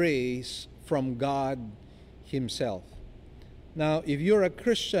obtaining grace from God Himself. Now, if you're a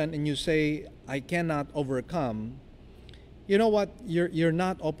Christian and you say, I cannot overcome, you know what? You're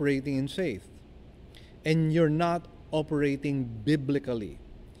not operating in faith. And you're not operating biblically.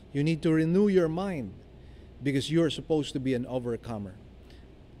 You need to renew your mind because you're supposed to be an overcomer.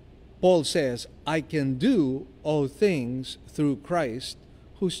 Paul says, I can do all things through Christ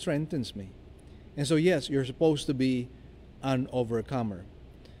who strengthens me. And so yes, you're supposed to be an overcomer.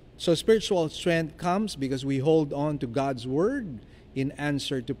 So spiritual strength comes because we hold on to God's Word in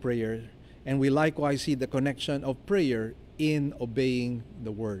answer to prayer. And we likewise see the connection of prayer in obeying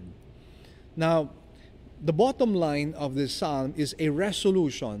the Word. Now, the bottom line of this psalm is a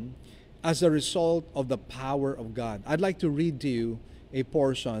resolution as a result of the power of God. I'd like to read to you a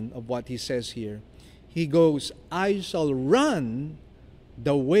portion of what he says here. He goes, I shall run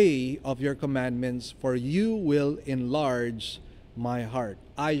the way of your commandments, for you will enlarge my heart.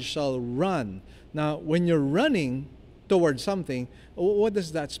 I shall run. Now, when you're running towards something, what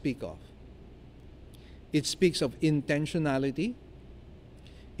does that speak of? It speaks of intentionality.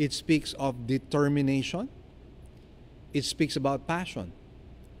 It speaks of determination. It speaks about passion.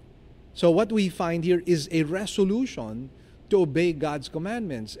 So what we find here is a resolution to obey God's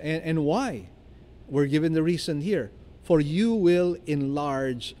commandments. And why? We're given the reason here. For you will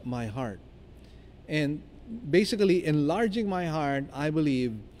enlarge my heart. And basically, enlarging my heart, I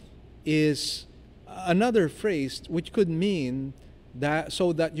believe, is another phrase which could mean that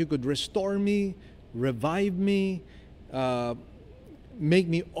so that you could restore me, revive me, make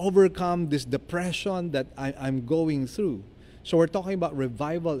me overcome this depression that I'm going through. So we're talking about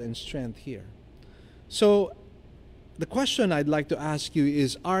revival and strength here. So the question I'd like to ask you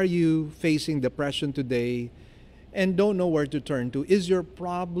is, are you facing depression today and don't know where to turn to? Is your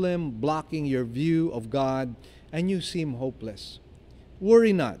problem blocking your view of God and you seem hopeless?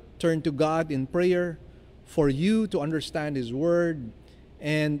 Worry not. Turn to God in prayer for you to understand His Word,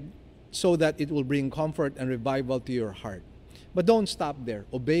 and so that it will bring comfort and revival to your heart. But don't stop there.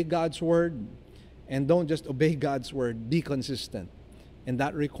 Obey God's Word, and don't just obey God's Word, be consistent. And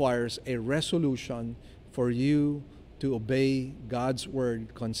that requires a resolution for you to obey God's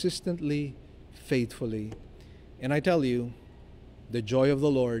Word consistently, faithfully. And I tell you, the joy of the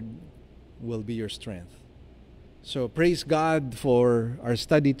Lord will be your strength. So praise God for our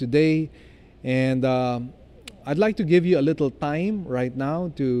study today. And I'd like to give you a little time right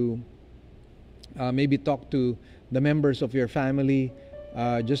now to maybe talk to the members of your family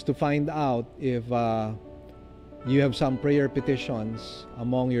just to find out if you have some prayer petitions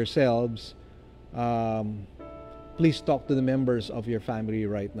among yourselves. Please talk to the members of your family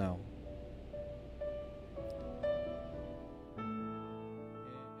right now.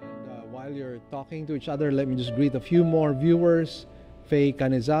 While you're talking to each other, let me just greet a few more viewers. Faye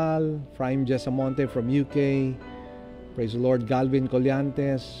Canizal, Fraim Jesamonte from UK, praise the Lord, Galvin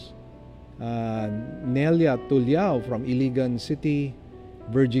Collantes, Nelia Tuliao from Iligan City,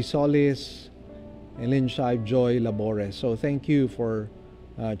 Virgie Solis, and Lynn Shive Joy Labores. So thank you for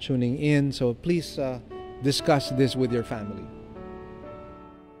tuning in. So please discuss this with your family.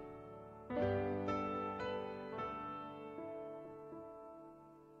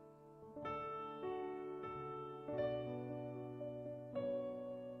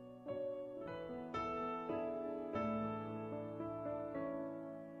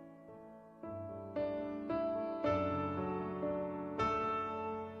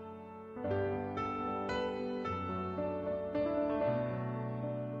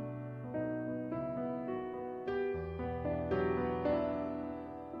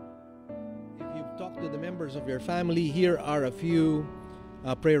 Talk to the members of your family. Here are a few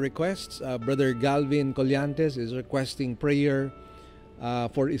prayer requests. Brother Galvin Collantes is requesting prayer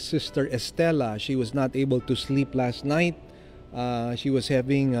for his sister Estela. She was not able to sleep last night. She was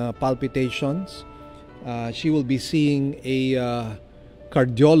having palpitations. She will be seeing a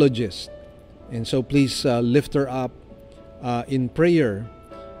cardiologist. And so please lift her up in prayer.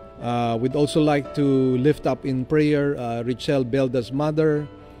 We'd also like to lift up in prayer Richelle Belda's mother,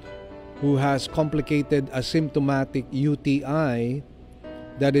 who has complicated asymptomatic UTI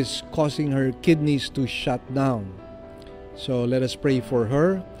that is causing her kidneys to shut down. So let us pray for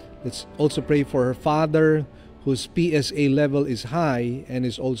her. Let's also pray for her father, whose PSA level is high and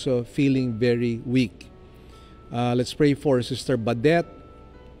is also feeling very weak. Let's pray for Sister Badette,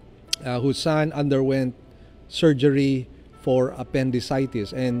 whose son underwent surgery for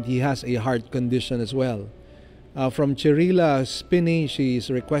appendicitis, and he has a heart condition as well. From Chirila Spinney, she is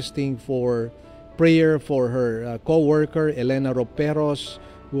requesting for prayer for her co-worker Elena Roperos,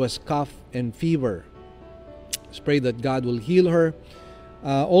 who has cough and fever. Let's pray that God will heal her.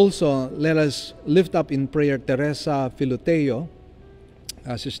 Also, let us lift up in prayer Teresa Filoteo.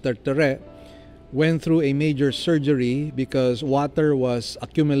 Sister Tere went through a major surgery because water was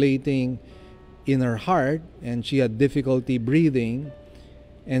accumulating in her heart and she had difficulty breathing.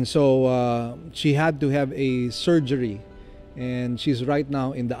 And so she had to have a surgery, and she's right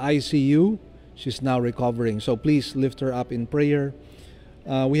now in the ICU. She's now recovering. So please lift her up in prayer.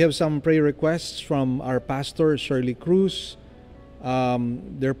 We have some prayer requests from our pastor, Shirley Cruz.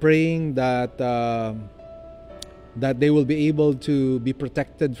 They're praying that they will be able to be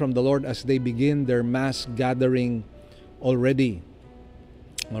protected from the Lord as they begin their mass gathering already.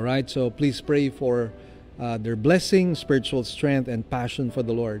 All right, so please pray for their blessing, spiritual strength, and passion for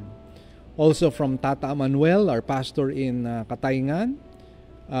the Lord. Also from Tata Manuel, our pastor in Katayngan,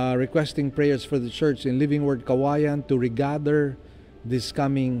 requesting prayers for the church in Living Word Kawayan to regather this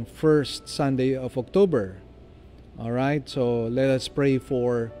coming first Sunday of October. All right, so let us pray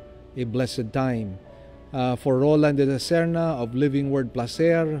for a blessed time. For Roland de la Serna of Living Word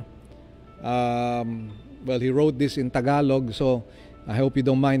Placer, well, he wrote this in Tagalog, so I hope you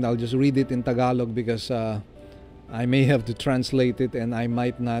don't mind. I'll just read it in Tagalog because I may have to translate it and I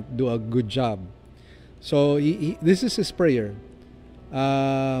might not do a good job. So, this is his prayer.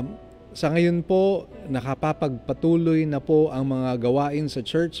 Sa ngayon po, nakapapagpatuloy na po ang mga gawain sa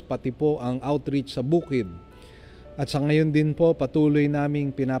church, pati po ang outreach sa bukid. At sa ngayon din po, patuloy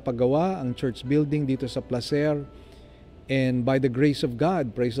naming pinapagawa ang church building dito sa Placer. And by the grace of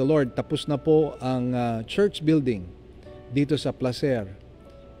God, praise the Lord, tapos na po ang church building dito sa Placer.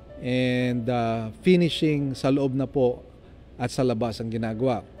 And finishing sa loob na po at sa labas ang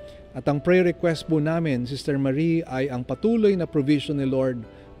ginagawa. At ang prayer request po namin, Sister Marie, ay ang patuloy na provision ni Lord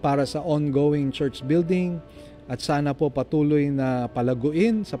para sa ongoing church building. At sana po patuloy na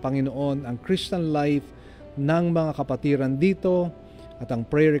palaguin sa Panginoon ang Christian life ng mga kapatiran dito. At ang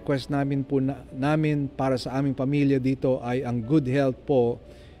prayer request namin po namin para sa aming pamilya dito ay ang good health po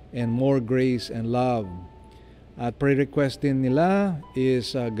and more grace and love. At prayer request din nila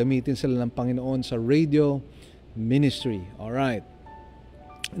is gamitin sila ng Panginoon sa radio ministry. Alright.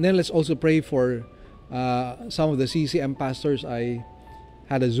 And then let's also pray for some of the CCM pastors. I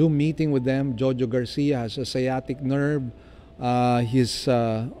had a Zoom meeting with them. Jojo Garcia has a sciatic nerve. His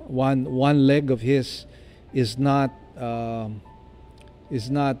one leg of his is not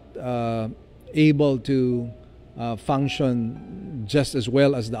able to function just as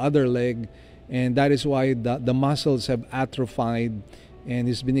well as the other leg, and that is why the muscles have atrophied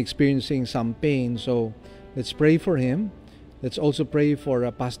and he's been experiencing some pain. So let's pray for him. Let's also pray for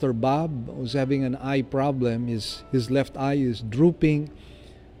Pastor Bob, who's having an eye problem. His left eye is drooping.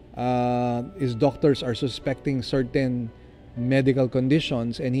 His doctors are suspecting certain medical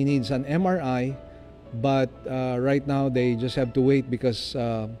conditions and he needs an MRI. But right now they just have to wait because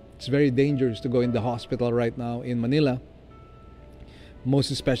it's very dangerous to go in the hospital right now in Manila,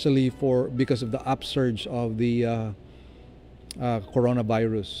 most especially because of the upsurge of the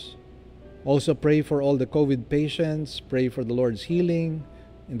coronavirus. Also pray for all the COVID patients. Pray for the Lord's healing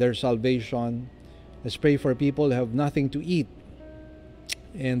and their salvation. Let's pray for people who have nothing to eat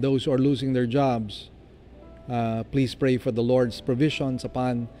and those who are losing their jobs. Please pray for the Lord's provisions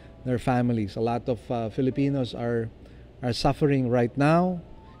upon their families. A lot of Filipinos are suffering right now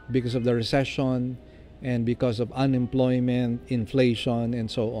because of the recession and because of unemployment, inflation, and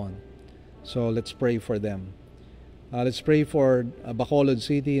so on. So let's pray for them. Let's pray for Bacolod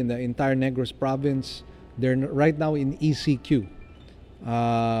City and the entire Negros province. They're right now in ECQ.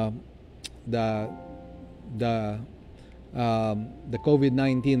 The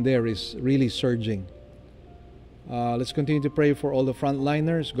COVID-19 there is really surging. Let's continue to pray for all the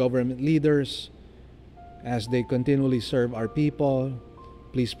frontliners, government leaders, as they continually serve our people.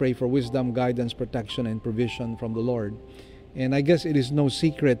 Please pray for wisdom, guidance, protection, and provision from the Lord. And I guess it is no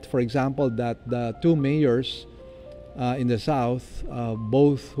secret, for example, that the two mayors in the south,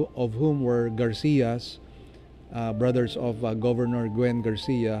 both of whom were Garcias, brothers of Governor Gwen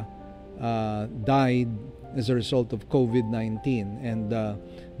Garcia, died as a result of COVID-19. And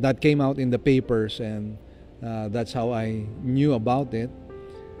that came out in the papers, and that's how I knew about it.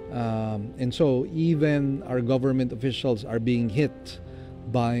 And so even our government officials are being hit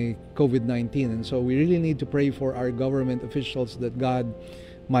by COVID-19. And so we really need to pray for our government officials that God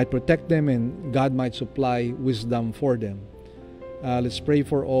might protect them and God might supply wisdom for them. Let's pray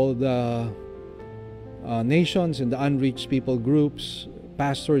for all the nations and the unreached people groups,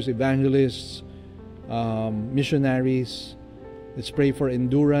 pastors, evangelists, missionaries. Let's pray for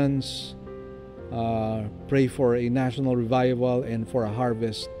endurance. Pray for a national revival and for a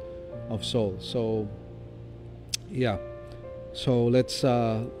harvest of souls. So, yeah. So let's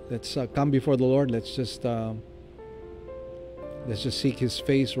come before the Lord. Let's just seek His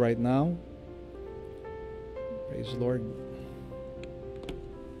face right now. Praise the Lord.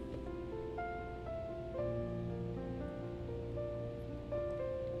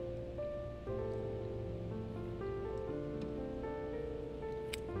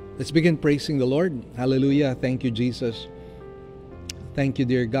 Let's begin praising the Lord. Hallelujah. Thank you, Jesus. Thank you,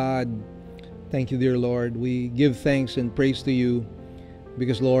 dear God. Thank you, dear Lord. We give thanks and praise to you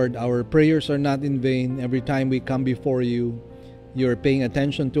because, Lord, our prayers are not in vain. Every time we come before you, you're paying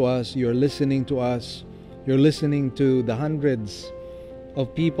attention to us. You're listening to us. You're listening to the hundreds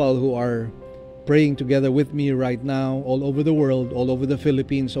of people who are praying together with me right now all over the world, all over the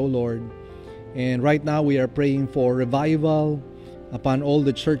Philippines, oh Lord. And right now we are praying for revival upon all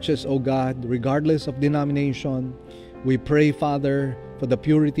the churches, O God, regardless of denomination. We pray, Father, for the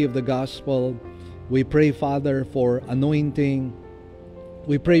purity of the gospel. We pray, Father, for anointing.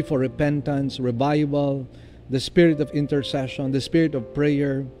 We pray for repentance, revival, the spirit of intercession, the spirit of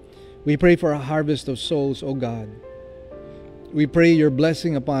prayer. We pray for a harvest of souls, O God. We pray your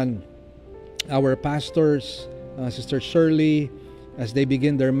blessing upon our pastors, Sister Shirley as they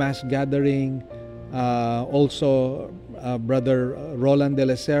begin their mass gathering. Also, Brother Roland de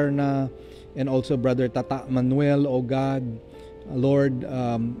la Serna, and also Brother Tata Manuel, O God. Lord,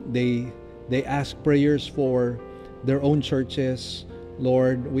 they ask prayers for their own churches.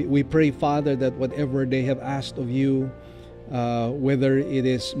 Lord, we pray, Father, that whatever they have asked of you, whether it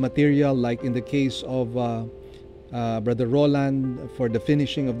is material, like in the case of Brother Roland, for the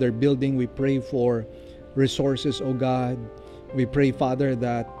finishing of their building, we pray for resources, O God. We pray, Father,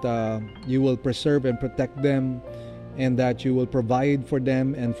 that you will preserve and protect them, and that you will provide for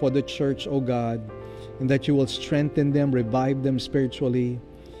them and for the church, O God, and that you will strengthen them, revive them spiritually.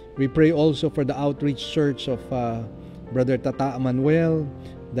 We pray also for the outreach church of Brother Tata Manuel,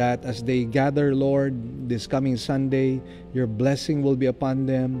 that as they gather, Lord, this coming Sunday, your blessing will be upon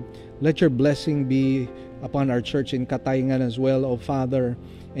them. Let your blessing be upon our church in Katayngan as well, O Father,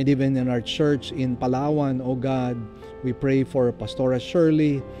 and even in our church in Palawan, O God. We pray for Pastora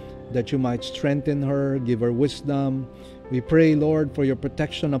Shirley, that you might strengthen her, give her wisdom. We pray, Lord, for your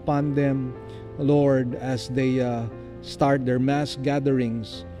protection upon them, Lord, as they start their mass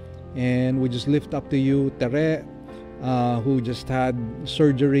gatherings. And we just lift up to you Tere, who just had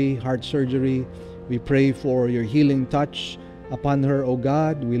surgery, heart surgery. We pray for your healing touch upon her, O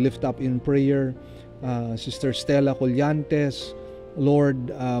God. We lift up in prayer Sister Stella Collantes, Lord,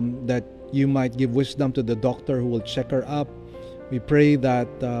 that you might give wisdom to the doctor who will check her up. We pray that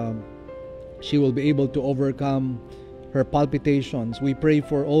she will be able to overcome her palpitations. We pray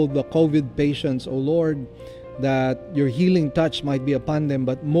for all the COVID patients, O Lord, that your healing touch might be upon them,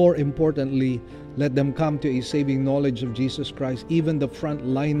 but more importantly, let them come to a saving knowledge of Jesus Christ, even the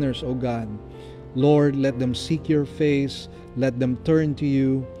frontliners, O God. Lord, let them seek your face, let them turn to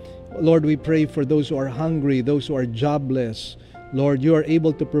you. Lord, we pray for those who are hungry, those who are jobless. Lord, you are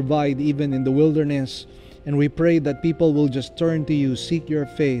able to provide even in the wilderness, and we pray that people will just turn to you, seek your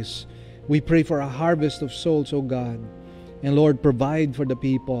face. We pray for a harvest of souls, O God. And Lord, provide for the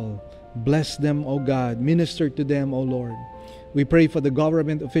people. Bless them, O God. Minister to them, O Lord. We pray for the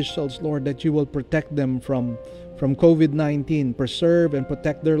government officials, Lord, that you will protect them from COVID-19. Preserve and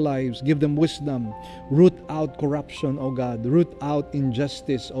protect their lives. Give them wisdom. Root out corruption, O God. Root out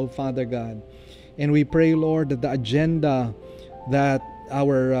injustice, O Father God. And we pray, Lord, that the agenda that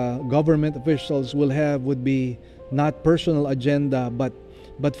our government officials will have would be not personal agenda, but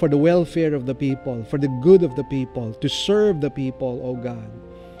for the welfare of the people, for the good of the people, to serve the people, O God.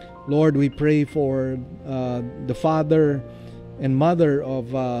 Lord, we pray for the father and mother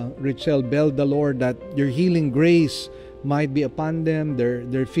of Richelle Belda, Lord, that your healing grace might be upon them.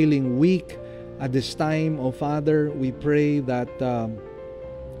 They're feeling weak at this time, O Father. We pray that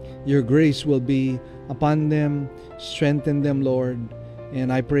your grace will be upon them. Strengthen them, Lord.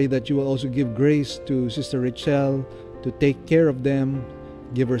 And I pray that you will also give grace to Sister Richelle to take care of them.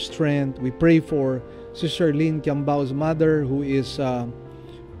 Give her strength. We pray for Sister Lynn Kiambao's mother, who is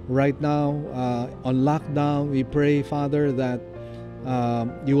right now on lockdown. We pray, Father, that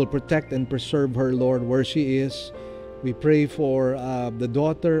you will protect and preserve her, Lord, where she is. We pray for the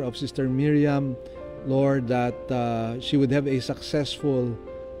daughter of Sister Miriam, Lord, that she would have a successful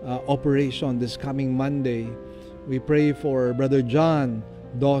operation this coming Monday. We pray for Brother John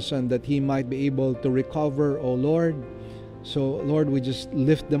Dawson, that he might be able to recover, O Lord. So, Lord, we just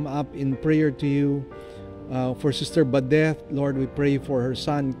lift them up in prayer to you. For Sister Badeth, Lord, we pray for her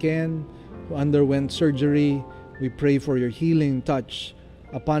son Ken, who underwent surgery. We pray for your healing touch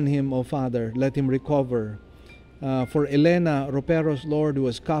upon him, O Father. Let him recover. For Elena Roperos, Lord, who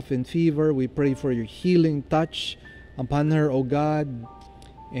has cough and fever, we pray for your healing touch upon her, O God.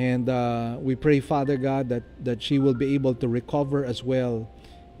 And we pray, Father God, that she will be able to recover as well.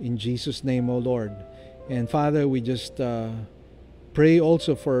 In Jesus' name, O Lord. And Father, we just pray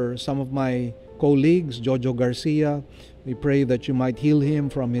also for some of my colleagues, Jojo Garcia. We pray that you might heal him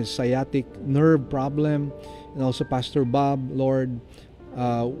from his sciatic nerve problem. And also Pastor Bob, Lord,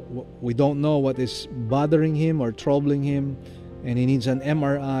 we don't know what is bothering him or troubling him, and he needs an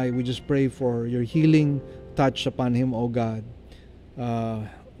MRI. We just pray for your healing touch upon him, O God.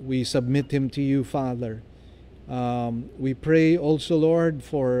 We submit him to you, Father. We pray also, Lord,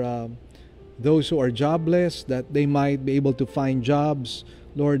 for those who are jobless, that they might be able to find jobs.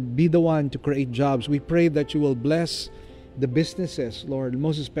 Lord, be the one to create jobs. We pray that you will bless the businesses, Lord,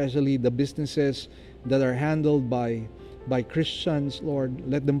 most especially the businesses that are handled by Christians, Lord.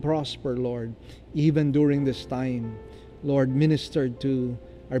 Let them prosper, Lord, even during this time. Lord, minister to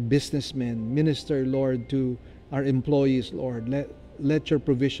our businessmen. Minister, Lord, to our employees, Lord. Let your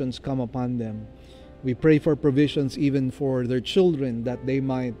provisions come upon them. We pray for provisions even for their children, that they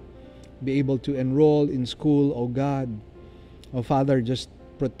might be able to enroll in school, O God. O Father, just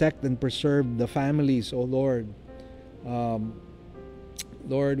protect and preserve the families, O Lord.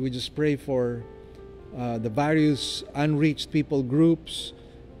 Lord, we just pray for the various unreached people groups,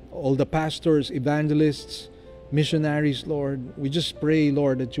 all the pastors, evangelists, missionaries, Lord. We just pray,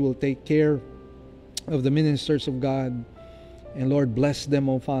 Lord, that you will take care of the ministers of God. And Lord, bless them,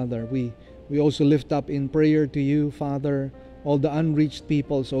 O Father. We also lift up in prayer to you, Father, all the unreached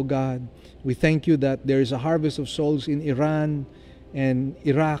peoples, O God. We thank you that there is a harvest of souls in Iran and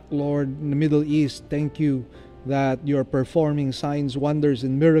Iraq, Lord, in the Middle East. Thank you that you are performing signs, wonders,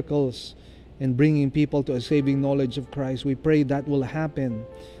 and miracles and bringing people to a saving knowledge of Christ. We pray that will happen.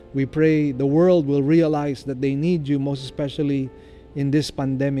 We pray the world will realize that they need you, most especially in this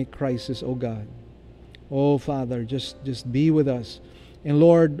pandemic crisis, O God. Oh, Father, just be with us. And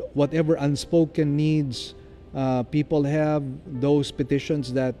Lord, whatever unspoken needs people have, those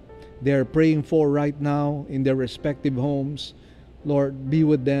petitions that they're praying for right now in their respective homes, Lord, be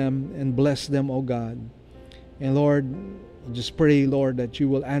with them and bless them, O God. And Lord, just pray, Lord, that you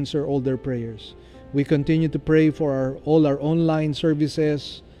will answer all their prayers. We continue to pray for all our online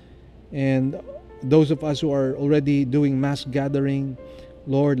services and those of us who are already doing mass gathering.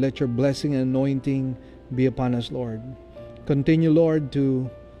 Lord, let your blessing and anointing be upon us, Lord. Continue, Lord, to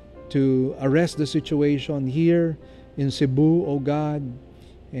arrest the situation here in Cebu, O God.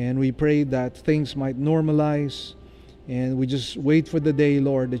 And we pray that things might normalize. And we just wait for the day,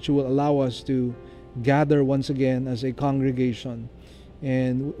 Lord, that you will allow us to gather once again as a congregation.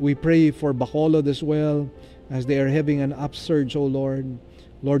 And we pray for Bacolod as well, as they are having an upsurge, O Lord.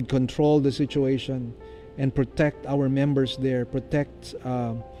 Lord, control the situation and protect our members there. Protect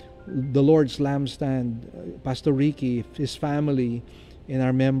the Lord's lampstand, Pastor Ricky, his family, and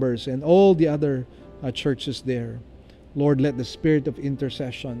our members, and all the other churches there. Lord, let the spirit of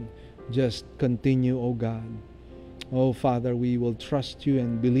intercession just continue, O God. Oh, Father, we will trust you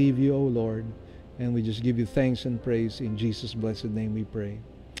and believe you, O Lord. And we just give you thanks and praise. In Jesus' blessed name we pray.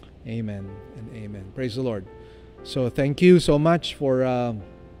 Amen and amen. Praise the Lord. So thank you so much for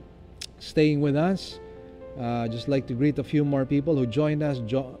staying with us. Just like to greet a few more people who joined us.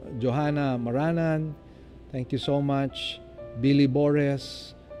 Johanna Maranan, thank you so much. Billy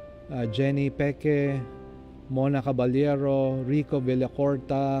Bores, Jenny Peke, Mona Caballero, Rico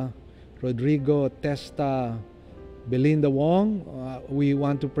Villacorta, Rodrigo Testa, Belinda Wong. We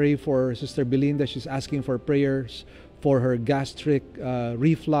want to pray for Sister Belinda. She's asking for prayers for her gastric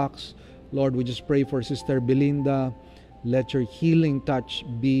reflux. Lord, we just pray for Sister Belinda. Let your healing touch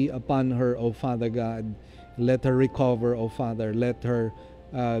be upon her, O Father God. Let her recover, O Father. Let her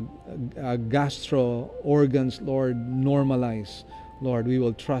gastro organs, Lord, normalize. Lord, we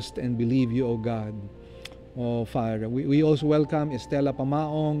will trust and believe you, O God. Oh, Father. We also welcome Estela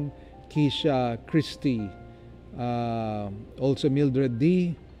Pamaong, Keisha Christie, also Mildred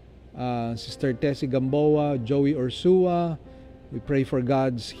D., Sister Tessie Gamboa, Joey Ursua. We pray for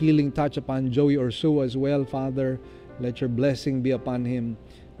God's healing touch upon Joey Ursua as well, Father. Let your blessing be upon him.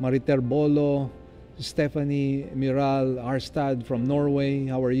 Mariter Bolo, Stephanie Miral Arstad from Norway.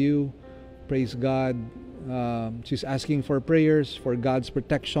 How are you? Praise God. She's asking for prayers for God's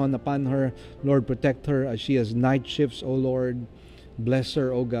protection upon her. Lord, protect her as she has night shifts, O Lord. Bless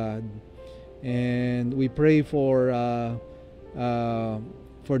her, O God. And we pray for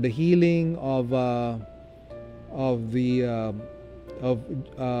the healing of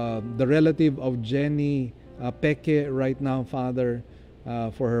the relative of Jenny Peke right now, Father,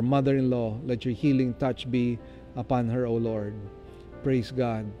 for her mother-in-law. Let your healing touch be upon her, O Lord. Praise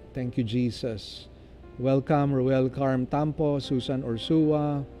God. Thank you, Jesus. Welcome, Ruel Carm Tampo, Susan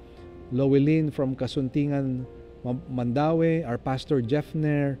Ursua, Loelin from Kasuntingan, Mandaue, our Pastor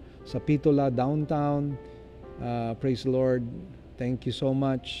Jeffner, Sapitola, Downtown. Praise the Lord. Thank you so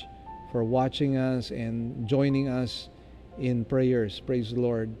much for watching us and joining us in prayers. Praise the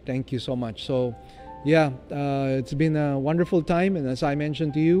Lord. Thank you so much. So, yeah, it's been a wonderful time. And as I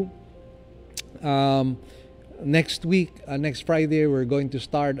mentioned to you, next week, next Friday, we're going to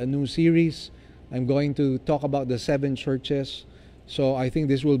start a new series. I'm going to talk about the 7 churches. So I think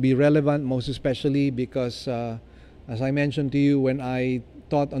this will be relevant, most especially because, as I mentioned to you, when I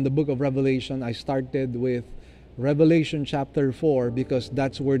taught on the book of Revelation, I started with Revelation chapter 4 because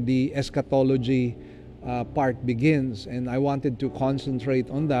that's where the eschatology part begins, and I wanted to concentrate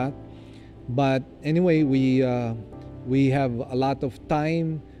on that. But anyway, we have a lot of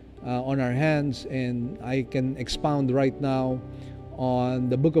time on our hands, and I can expound right now on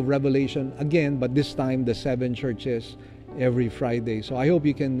the book of Revelation again, but this time the 7 churches every Friday. So I hope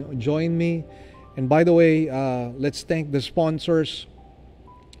you can join me. And by the way, let's thank the sponsors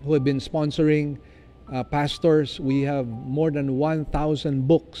who have been sponsoring pastors. We have more than 1,000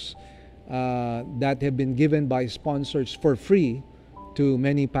 books that have been given by sponsors for free to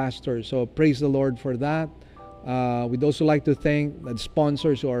many pastors. So praise the Lord for that. We'd also like to thank the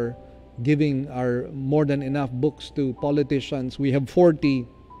sponsors who are giving our more than enough books to politicians. We have 40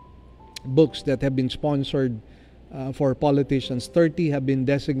 books that have been sponsored for politicians. 30 have been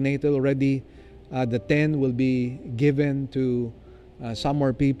designated already. The 10 will be given to some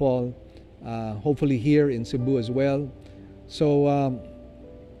more people, hopefully here in Cebu as well. So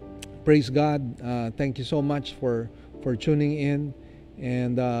praise God. Thank you so much for tuning in.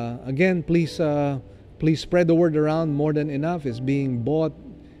 And again, please spread the word around. More than enough is being bought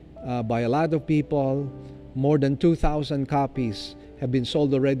by a lot of people. More than 2,000 copies have been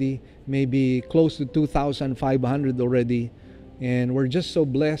sold already, maybe close to 2,500 already. And we're just so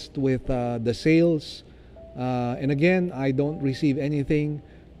blessed with the sales. And again, I don't receive anything.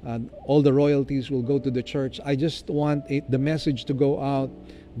 All the royalties will go to the church. I just want the message to go out.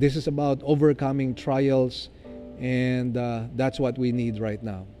 This is about overcoming trials, and that's what we need right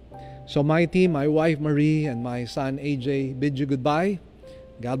now. So my team, my wife Marie and my son AJ, bid you goodbye.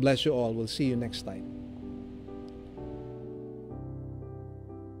 God bless you all. We'll see you next time.